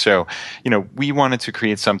from that. So, we wanted to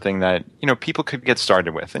create something that, people could get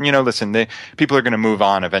started with. And, listen, people are going to move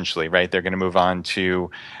on eventually, right? They're going to move on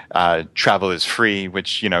to Travel is Free,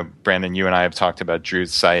 which, Brandon, you and I have talked about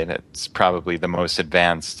Drew's site. It's probably the most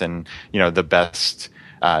advanced and, the best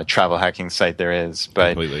travel hacking site there is.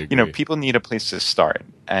 But, people need a place to start.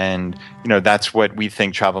 And, that's what we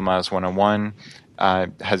think Travel Miles 101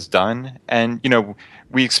 has done. And,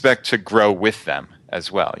 we expect to grow with them as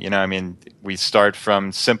well. We start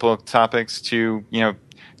from simple topics to,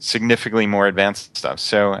 significantly more advanced stuff.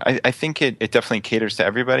 So I think it definitely caters to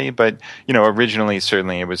everybody, but, originally,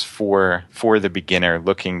 certainly it was for the beginner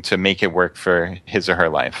looking to make it work for his or her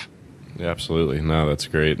life. Yeah, absolutely. No, that's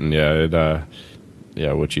great. And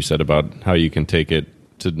what you said about how you can take it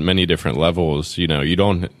to many different levels, you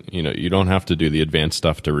don't have to do the advanced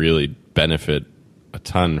stuff to really benefit a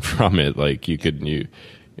ton from it. Like, you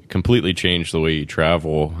completely change the way you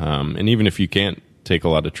travel, and even if you can't take a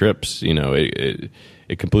lot of trips,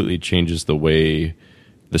 it completely changes the way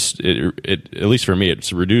at least for me,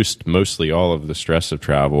 it's reduced mostly all of the stress of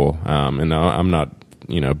travel. And I'm not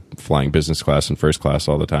flying business class and first class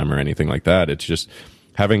all the time or anything like that. It's just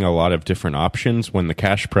having a lot of different options when the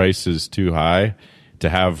cash price is too high, to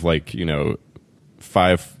have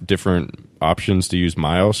 5 different options to use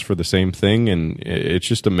miles for the same thing, and it's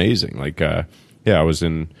just amazing. Like, I was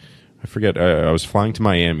flying to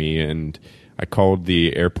Miami, and I called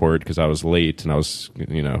the airport because I was late, and I was,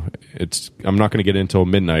 I'm not going to get in until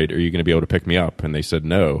midnight. Are you going to be able to pick me up? And they said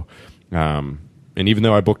no. And even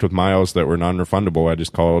though I booked with miles that were non-refundable, I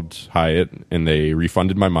just called Hyatt, and they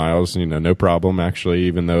refunded my miles, no problem, actually,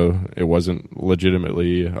 even though it wasn't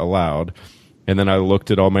legitimately allowed. And then I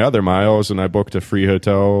looked at all my other miles, and I booked a free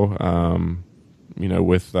hotel,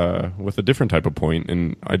 with a different type of point.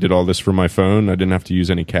 And I did all this from my phone. I didn't have to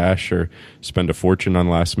use any cash or spend a fortune on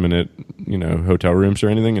last minute, hotel rooms or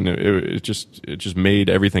anything. And it just made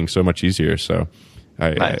everything so much easier. So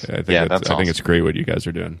Nice. I think it's great what you guys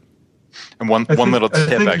are doing. And one little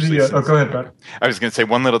tip, actually. Go ahead, Brad. I was going to say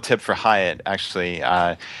one little tip for Hyatt, actually.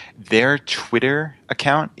 Their Twitter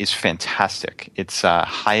account is fantastic. It's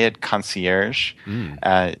Hyatt Concierge,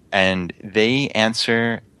 and they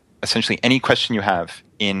answer essentially any question you have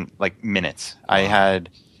in like minutes. Wow.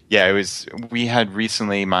 We had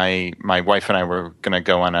recently, my wife and I were going to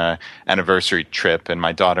go on a anniversary trip, and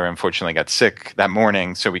my daughter unfortunately got sick that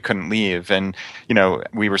morning, so we couldn't leave. And,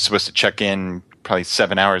 we were supposed to check in probably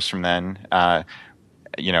 7 hours from then,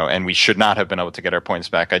 and we should not have been able to get our points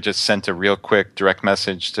back. I just sent a real quick direct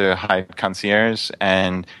message to Hyatt Concierge,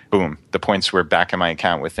 and boom, the points were back in my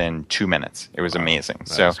account within 2 minutes. It was amazing.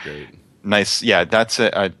 That's great. Nice. Yeah, that's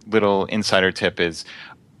a little insider tip is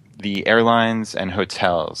the airlines and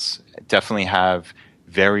hotels definitely have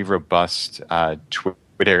very robust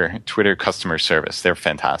Twitter customer service. They're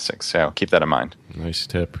fantastic. So keep that in mind. Nice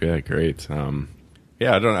tip. Yeah, great. I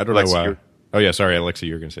don't know why. Oh, yeah, sorry, Alexi,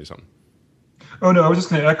 you were going to say something. Oh, no, I was just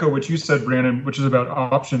going to echo what you said, Brandon, which is about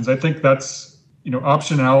options. I think that's,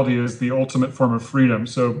 optionality is the ultimate form of freedom.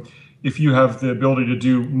 So if you have the ability to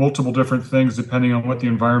do multiple different things depending on what the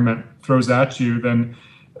environment throws at you, then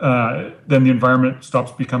the environment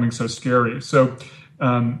stops becoming so scary. So,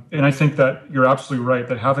 and I think that you're absolutely right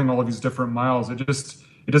that having all of these different miles, it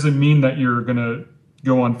doesn't mean that you're going to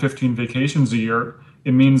go on 15 vacations a year.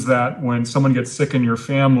 It means that when someone gets sick in your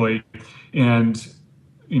family, and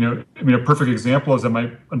a perfect example is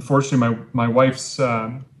that unfortunately my wife's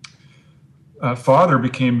father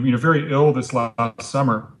became very ill this last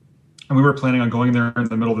summer, and we were planning on going there in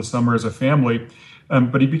the middle of the summer as a family,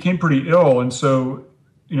 but he became pretty ill, and so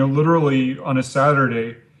literally on a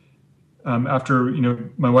Saturday, after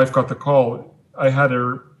my wife got the call, I had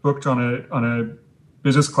her booked on a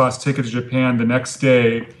business class ticket to Japan the next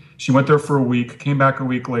day. She went there for a week, came back a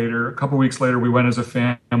week later. A couple of weeks later, we went as a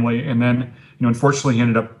family, and then unfortunately he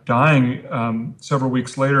ended up dying several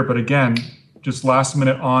weeks later. But again, just last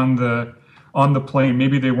minute on the plane.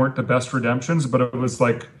 Maybe they weren't the best redemptions, but it was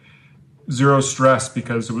like zero stress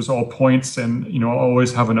because it was all points, and I'll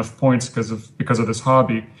always have enough points because of this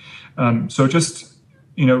hobby. So just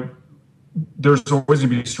there's always going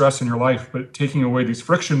to be stress in your life, but taking away these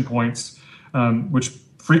friction points, which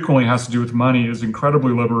frequently has to do with money, is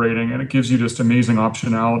incredibly liberating, and it gives you just amazing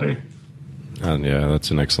optionality. And yeah,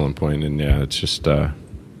 that's an excellent point. And yeah, it's just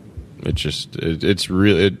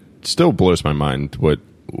it still blows my mind what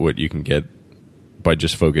you can get by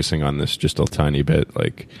just focusing on this just a tiny bit.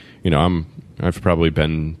 Like, I've probably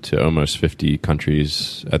been to almost 50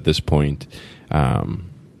 countries at this point.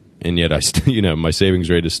 And yet I still, my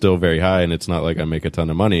savings rate is still very high, and it's not like I make a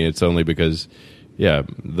ton of money. It's only because,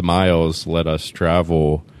 the miles let us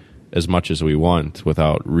travel as much as we want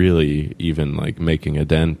without really even like making a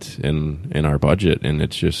dent in our budget. And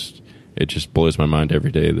it just blows my mind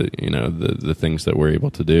every day that, the things that we're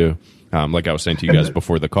able to do. Like I was saying to you guys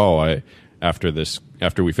before the call,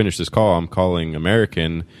 after we finish this call, I'm calling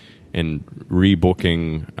American and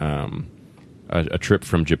rebooking a trip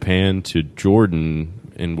from Japan to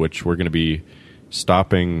Jordan, in which we're going to be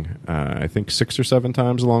stopping, I think 6 or 7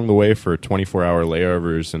 times along the way for 24-hour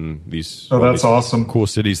layovers and these awesome cool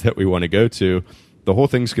cities that we want to go to. The whole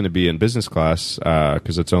thing's going to be in business class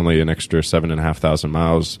because it's only an extra 7,500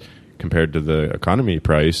 miles compared to the economy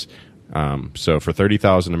price. So for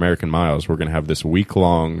 30,000 American miles, we're going to have this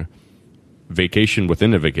week-long vacation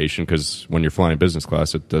within a vacation, because when you're flying business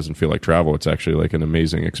class, it doesn't feel like travel. It's actually like an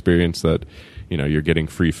amazing experience that, you're getting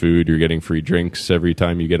free food, you're getting free drinks every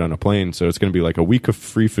time you get on a plane. So it's going to be like a week of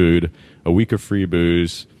free food, a week of free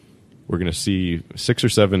booze. We're going to see 6 or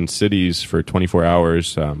 7 cities for 24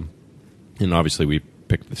 hours. And obviously we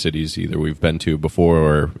picked the cities either we've been to before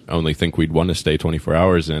or only think we'd want to stay 24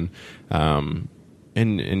 hours in. And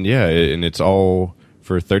it's all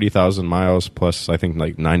for 30,000 miles plus I think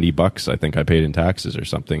like $90 I think I paid in taxes or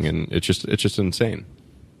something. And it's just insane.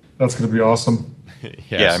 That's going to be awesome. Yes.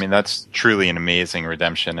 Yeah, I mean, that's truly an amazing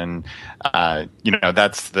redemption. And,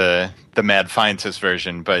 that's the mad scientist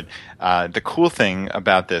version. But the cool thing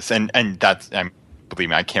about this, and that's, believe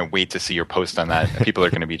me, I can't wait to see your post on that. People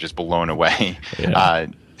are going to be just blown away. Yeah.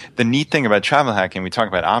 The neat thing about travel hacking, we talk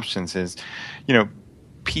about options, is,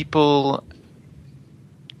 people,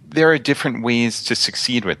 there are different ways to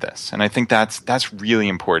succeed with this. And I think that's really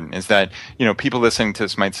important, is that, people listening to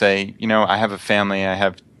this might say, I have a family, I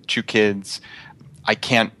have 2 kids, I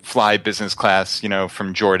can't fly business class,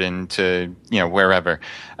 from Jordan to, wherever.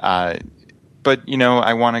 But,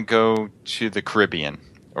 I want to go to the Caribbean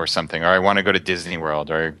or something, or I want to go to Disney World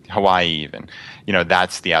or Hawaii even.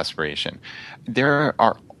 That's the aspiration. There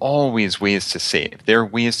are always ways to save. There are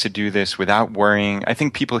ways to do this without worrying. I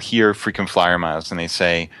think people hear frequent flyer miles and they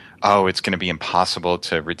say, oh, it's going to be impossible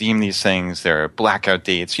to redeem these things. There are blackout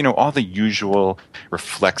dates, all the usual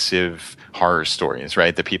reflexive horror stories,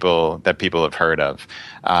 right? That people have heard of.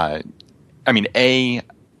 I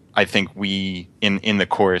think we in the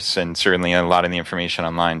course, and certainly a lot of the information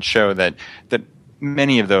online, show that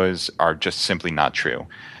many of those are just simply not true.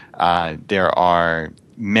 There are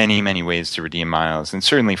many, many ways to redeem miles, and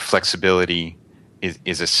certainly flexibility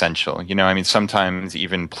is essential. Sometimes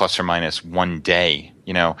even plus or minus 1 day,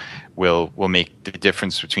 will make the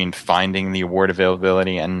difference between finding the award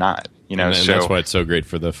availability and not. And that's why it's so great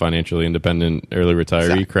for the financially independent early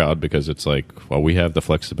retiree crowd, because it's like, well, we have the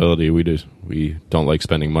flexibility. We don't like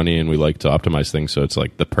spending money, and we like to optimize things. So it's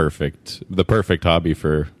like the perfect hobby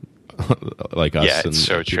for like us. Yeah, it's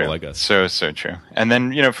so true. Like us. So true. And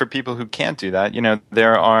then, for people who can't do that,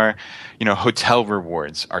 there are, hotel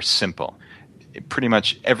rewards are simple. Pretty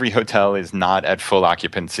much every hotel is not at full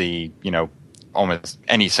occupancy, almost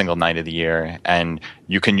any single night of the year, and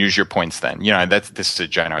you can use your points then. This is a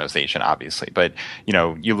generalization, obviously, but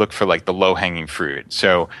you look for like the low-hanging fruit.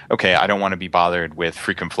 So, okay, I don't want to be bothered with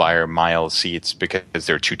frequent flyer mile seats because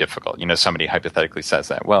they're too difficult. Somebody hypothetically says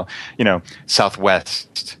that. Well,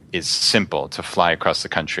 Southwest is simple to fly across the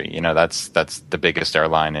country. That's the biggest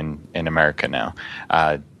airline in America now.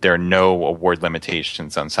 There are no award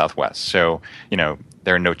limitations on Southwest. So,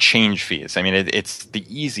 there are no change fees. I mean, it's the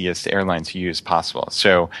easiest airline to use possible.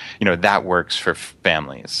 So, that works for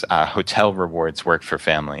families. Hotel rewards work for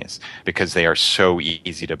families because they are so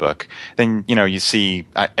easy to book. Then, you see,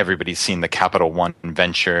 everybody's seen the Capital One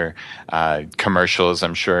Venture commercials,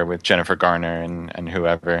 I'm sure, with Jennifer Garner and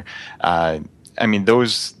whoever.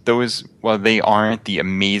 Those, while they aren't the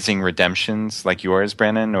amazing redemptions like yours,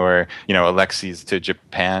 Brandon, or, Alexi's to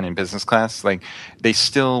Japan in business class, like they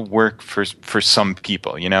still work for some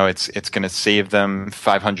people. It's going to save them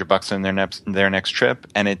 $500 on their next trip,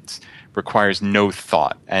 and it requires no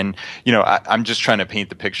thought. And, I'm just trying to paint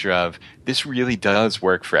the picture of this really does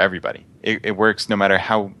work for everybody. It works no matter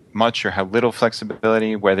how much or how little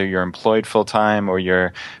flexibility, whether you're employed full time or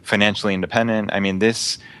you're financially independent. I mean,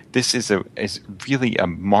 this is really a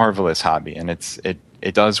marvelous hobby, and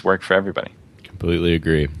it does work for everybody. Completely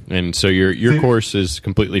agree. And so your course is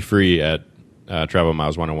completely free at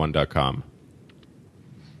travelmiles101.com.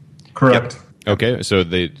 Correct. Yep. Okay, so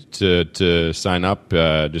to sign up,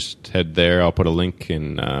 just head there. I'll put a link,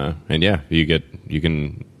 and yeah, you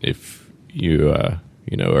can if you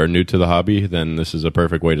are new to the hobby, then this is a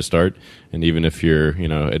perfect way to start. And even if you're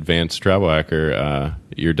advanced travel hacker,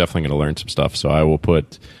 you're definitely going to learn some stuff. So I will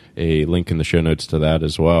put a link in the show notes to that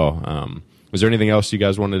as well. Was there anything else you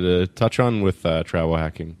guys wanted to touch on with travel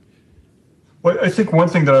hacking? Well, I think one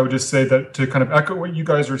thing that I would just say, that to kind of echo what you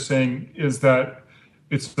guys are saying, is that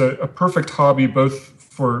it's a perfect hobby both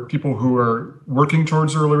for people who are working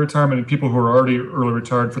towards early retirement and people who are already early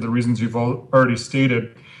retired for the reasons you've already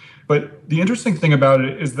stated. But the interesting thing about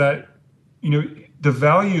it is that, the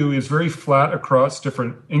value is very flat across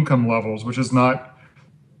different income levels, which is not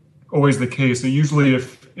always the case. So usually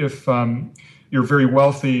if you're very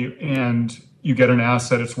wealthy and you get an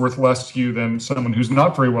asset, it's worth less to you than someone who's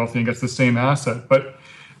not very wealthy and gets the same asset. But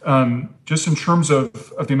just in terms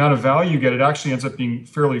of the amount of value you get, it actually ends up being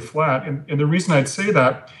fairly flat. And the reason I'd say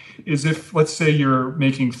that is if, let's say, you're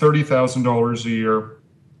making $30,000 a year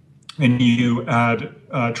and you add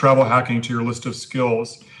travel hacking to your list of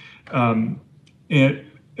skills, it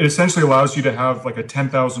essentially allows you to have like a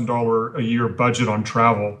 $10,000 a year budget on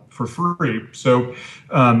travel for free. So,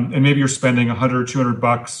 and maybe you're spending $100,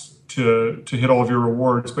 $200 to hit all of your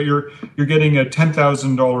rewards, but you're getting a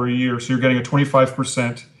 $10,000 a year. So you're getting a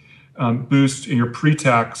 25% boost in your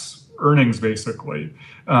pre-tax earnings, basically.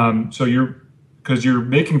 Because you're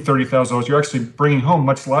making $30,000, you're actually bringing home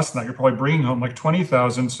much less than that. You're probably bringing home like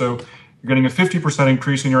 $20,000. So you're getting a 50%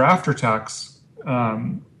 increase in your after-tax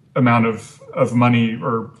amount of money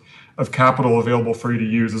or of capital available for you to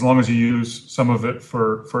use, as long as you use some of it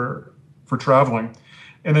for traveling.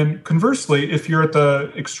 And then conversely, if you're at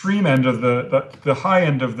the extreme end of the high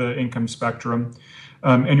end of the income spectrum,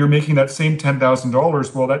 and you're making that same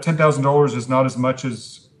 $10,000, well, that $10,000 is not as much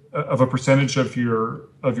as of a percentage of your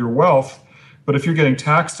wealth. But if you're getting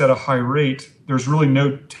taxed at a high rate, there's really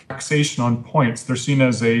no taxation on points. They're seen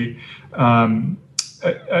as a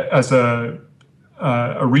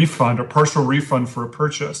refund, a partial refund for a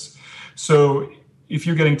purchase. So if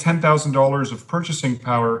you're getting $10,000 of purchasing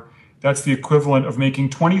power, that's the equivalent of making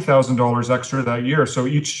 $20,000 extra that year. So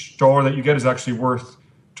each dollar that you get is actually worth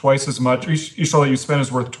twice as much. Each dollar that you spend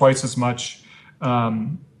is worth twice as much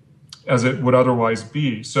as it would otherwise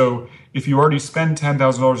be. So if you already spend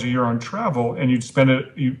 $10,000 a year on travel and you spend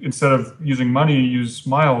it, instead of using money, you use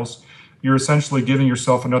miles, you're essentially giving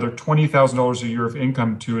yourself another $20,000 a year of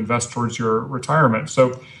income to invest towards your retirement.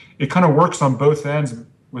 So it kind of works on both ends,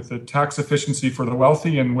 with the tax efficiency for the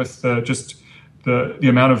wealthy and with the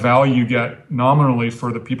amount of value you get nominally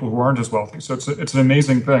for the people who aren't as wealthy. So it's an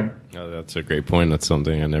amazing thing. Oh, that's a great point. That's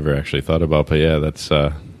something I never actually thought about. But yeah, that's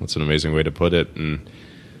an amazing way to put it. And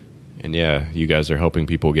yeah, you guys are helping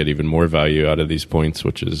people get even more value out of these points,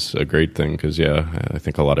 which is a great thing, because yeah, I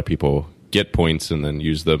think a lot of people get points and then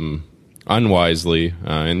use them unwisely,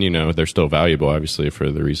 and they're still valuable, obviously, for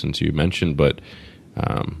the reasons you mentioned. But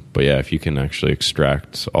yeah, if you can actually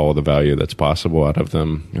extract all the value that's possible out of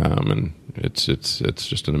them, and it's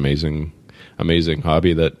just an amazing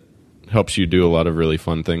hobby that helps you do a lot of really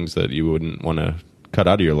fun things that you wouldn't want to cut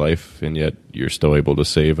out of your life, and yet you're still able to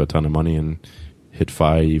save a ton of money and hit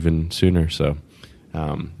FI even sooner. So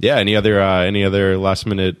yeah, any other last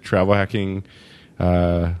minute travel hacking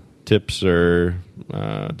tips or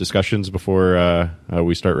discussions before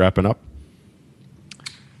we start wrapping up?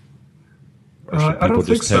 Or should people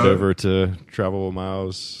just head over to Travel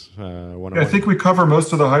Miles 101? I think we cover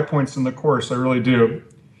most of the high points in the course. I really do.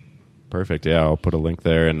 Perfect. Yeah, I'll put a link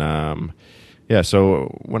there. And yeah,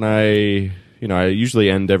 so when I usually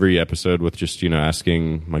end every episode with just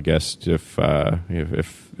asking my guest if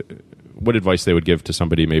what advice they would give to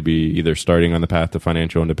somebody maybe either starting on the path to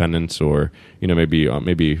financial independence or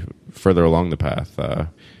maybe further along the path.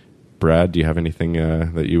 Brad, do you have anything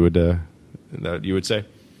that you would say?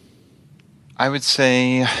 I would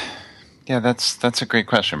say, yeah, that's a great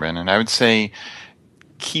question, Brandon. I would say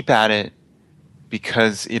keep at it,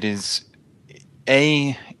 because it is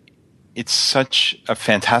it's such a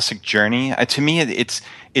fantastic journey. To me, it's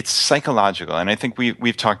psychological, and I think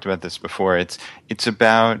we've talked about this before. It's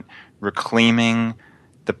about reclaiming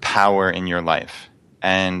the power in your life,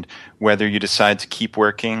 and whether you decide to keep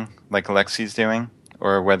working like Alexi's doing,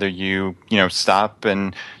 or whether you stop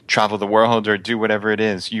and travel the world or do whatever it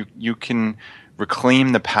is, you can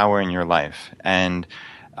reclaim the power in your life. And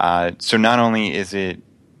so not only is it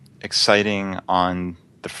exciting on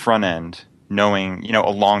the front end, knowing,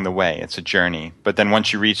 along the way, it's a journey. But then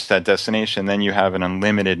once you reach that destination, then you have an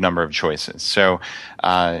unlimited number of choices. So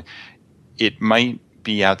it might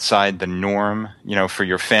be outside the norm, for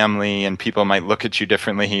your family, and people might look at you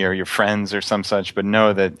differently, or your friends or some such, but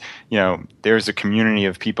know that, there's a community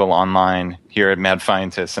of people online here at Mad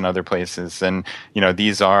Fientist and other places. And,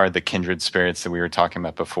 these are the kindred spirits that we were talking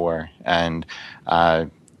about before. And,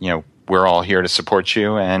 we're all here to support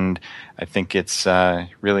you. And I think it's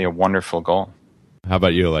really a wonderful goal. How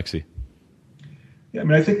about you, Alexi? Yeah,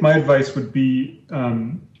 I think my advice would be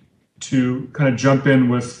to kind of jump in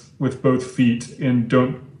with both feet and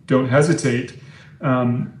don't hesitate.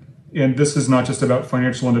 And this is not just about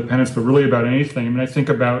financial independence, but really about anything. I think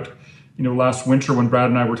about, last winter when Brad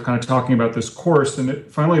and I were kind of talking about this course, and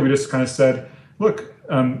finally we just kind of said, look,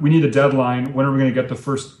 we need a deadline. When are we going to get the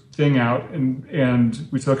first thing out? And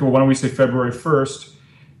we said, okay, well, why don't we say February 1st?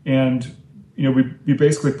 And, we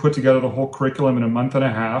basically put together the whole curriculum in a month and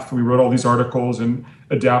a half. We wrote all these articles and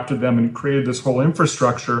adapted them and created this whole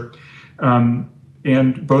infrastructure.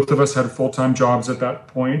 And both of us had full-time jobs at that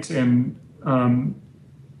point. And,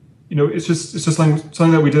 it's just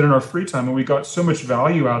something that we did in our free time, and we got so much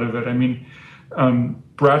value out of it.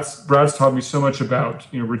 Brad's taught me so much about,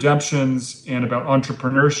 redemptions and about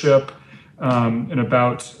entrepreneurship, and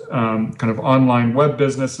about kind of online web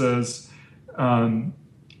businesses. And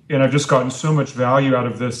I've just gotten so much value out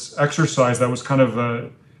of this exercise that was kind of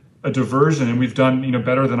a diversion, and we've done,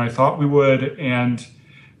 better than I thought we would. And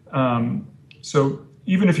so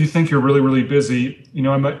even if you think you're really, really busy,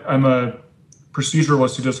 I'm a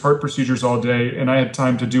proceduralist who does heart procedures all day, and I had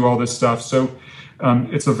time to do all this stuff. So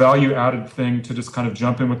it's a value added thing to just kind of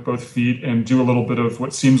jump in with both feet and do a little bit of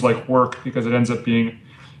what seems like work, because it ends up being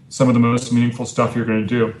some of the most meaningful stuff you're going to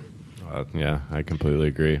do. Oh, Yeah, I completely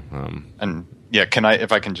agree. And yeah,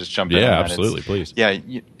 if I can just jump in? Yeah, absolutely, please. Yeah,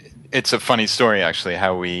 it's a funny story actually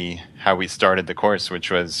how we started the course, which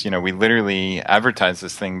was, we literally advertised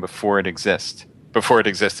this thing before it existed.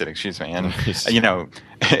 Excuse me. And, Nice.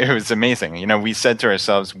 It was amazing. We said to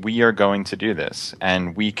ourselves, we are going to do this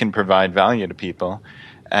and we can provide value to people,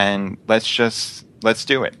 and let's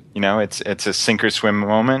do it. It's a sink or swim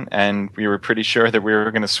moment, and we were pretty sure that we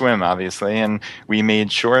were going to swim, obviously, and we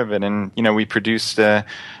made sure of it. And, we produced a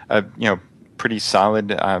pretty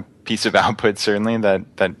solid piece of output, certainly,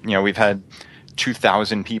 that we've had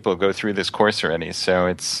 2,000 people go through this course already. So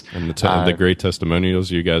it's and the great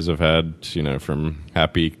testimonials you guys have had, from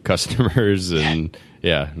happy customers, and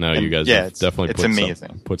you guys have definitely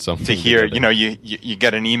put something to hear. together. You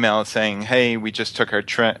get an email saying, "Hey, we just took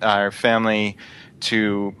our family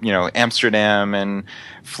to Amsterdam and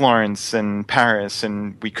Florence and Paris,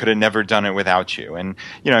 and we could have never done it without you." And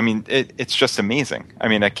it's just amazing.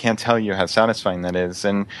 I can't tell you how satisfying that is.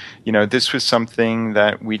 And this was something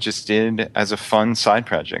that we just did as a fun side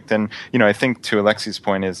project. And I think, to Alexi's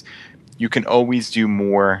point, is you can always do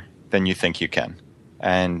more than you think you can.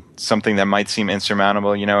 And something that might seem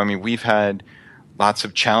insurmountable, we've had lots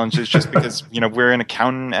of challenges just because, we're an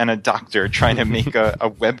accountant and a doctor trying to make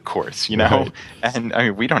a web course, Right.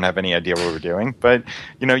 And we don't have any idea what we're doing, but,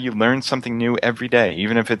 you learn something new every day,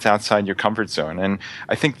 even if it's outside your comfort zone. And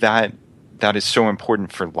I think that is so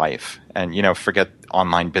important for life. And, forget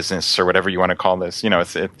online business or whatever you want to call this,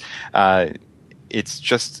 it's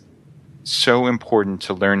just so important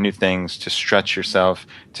to learn new things, to stretch yourself,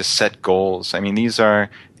 to set goals. These are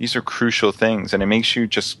crucial things, and it makes you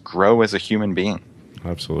just grow as a human being.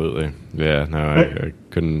 Absolutely. Yeah, no, I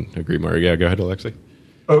couldn't agree more. Yeah, go ahead, Alexi.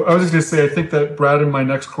 Oh, I was just going to say, I think that Brad, in my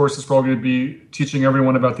next course, is probably going to be teaching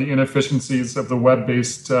everyone about the inefficiencies of the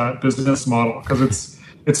web-based business model, because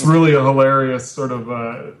it's really a hilarious sort of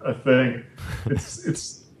a thing.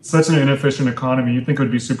 It's such an inefficient economy. You'd think it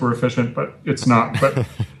would be super efficient, but it's not. But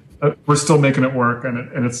we're still making it work,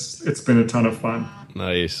 and it's been a ton of fun.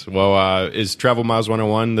 Nice. Well, is Travel Miles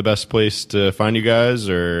 101 the best place to find you guys,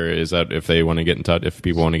 or is that if they want to get in touch? If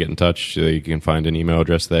people want to get in touch, you can find an email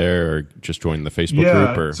address there, or just join the Facebook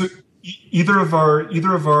group. Or so either of our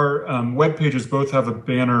web pages both have a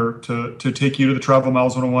banner to take you to the Travel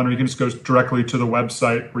Miles 101, or you can just go directly to the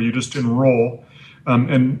website where you just enroll.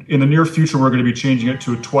 And in the near future, we're going to be changing it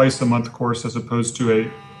to a twice a month course as opposed to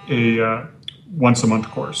a once a month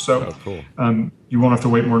course. So cool. You won't have to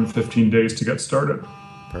wait more than 15 days to get started.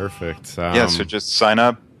 Perfect. So just sign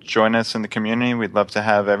up, join us in the community. We'd love to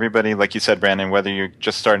have everybody, like you said, Brandon, whether you're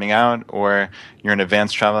just starting out or you're an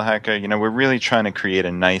advanced travel hacker. We're really trying to create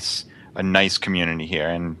a nice community here,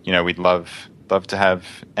 and we'd love to have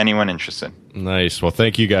anyone interested. Nice. Well,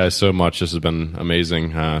 thank you guys so much. This has been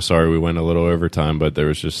amazing. Sorry we went a little over time, but there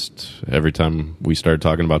was just, every time we started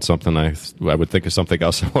talking about something, I would think of something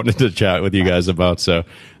else I wanted to chat with you guys about. So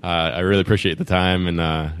I really appreciate the time,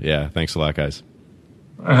 and thanks a lot, guys.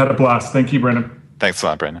 I had a blast. Thank you, Brandon. Thanks a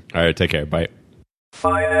lot, Brandon. All right, take care. Bye.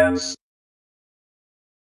 Finance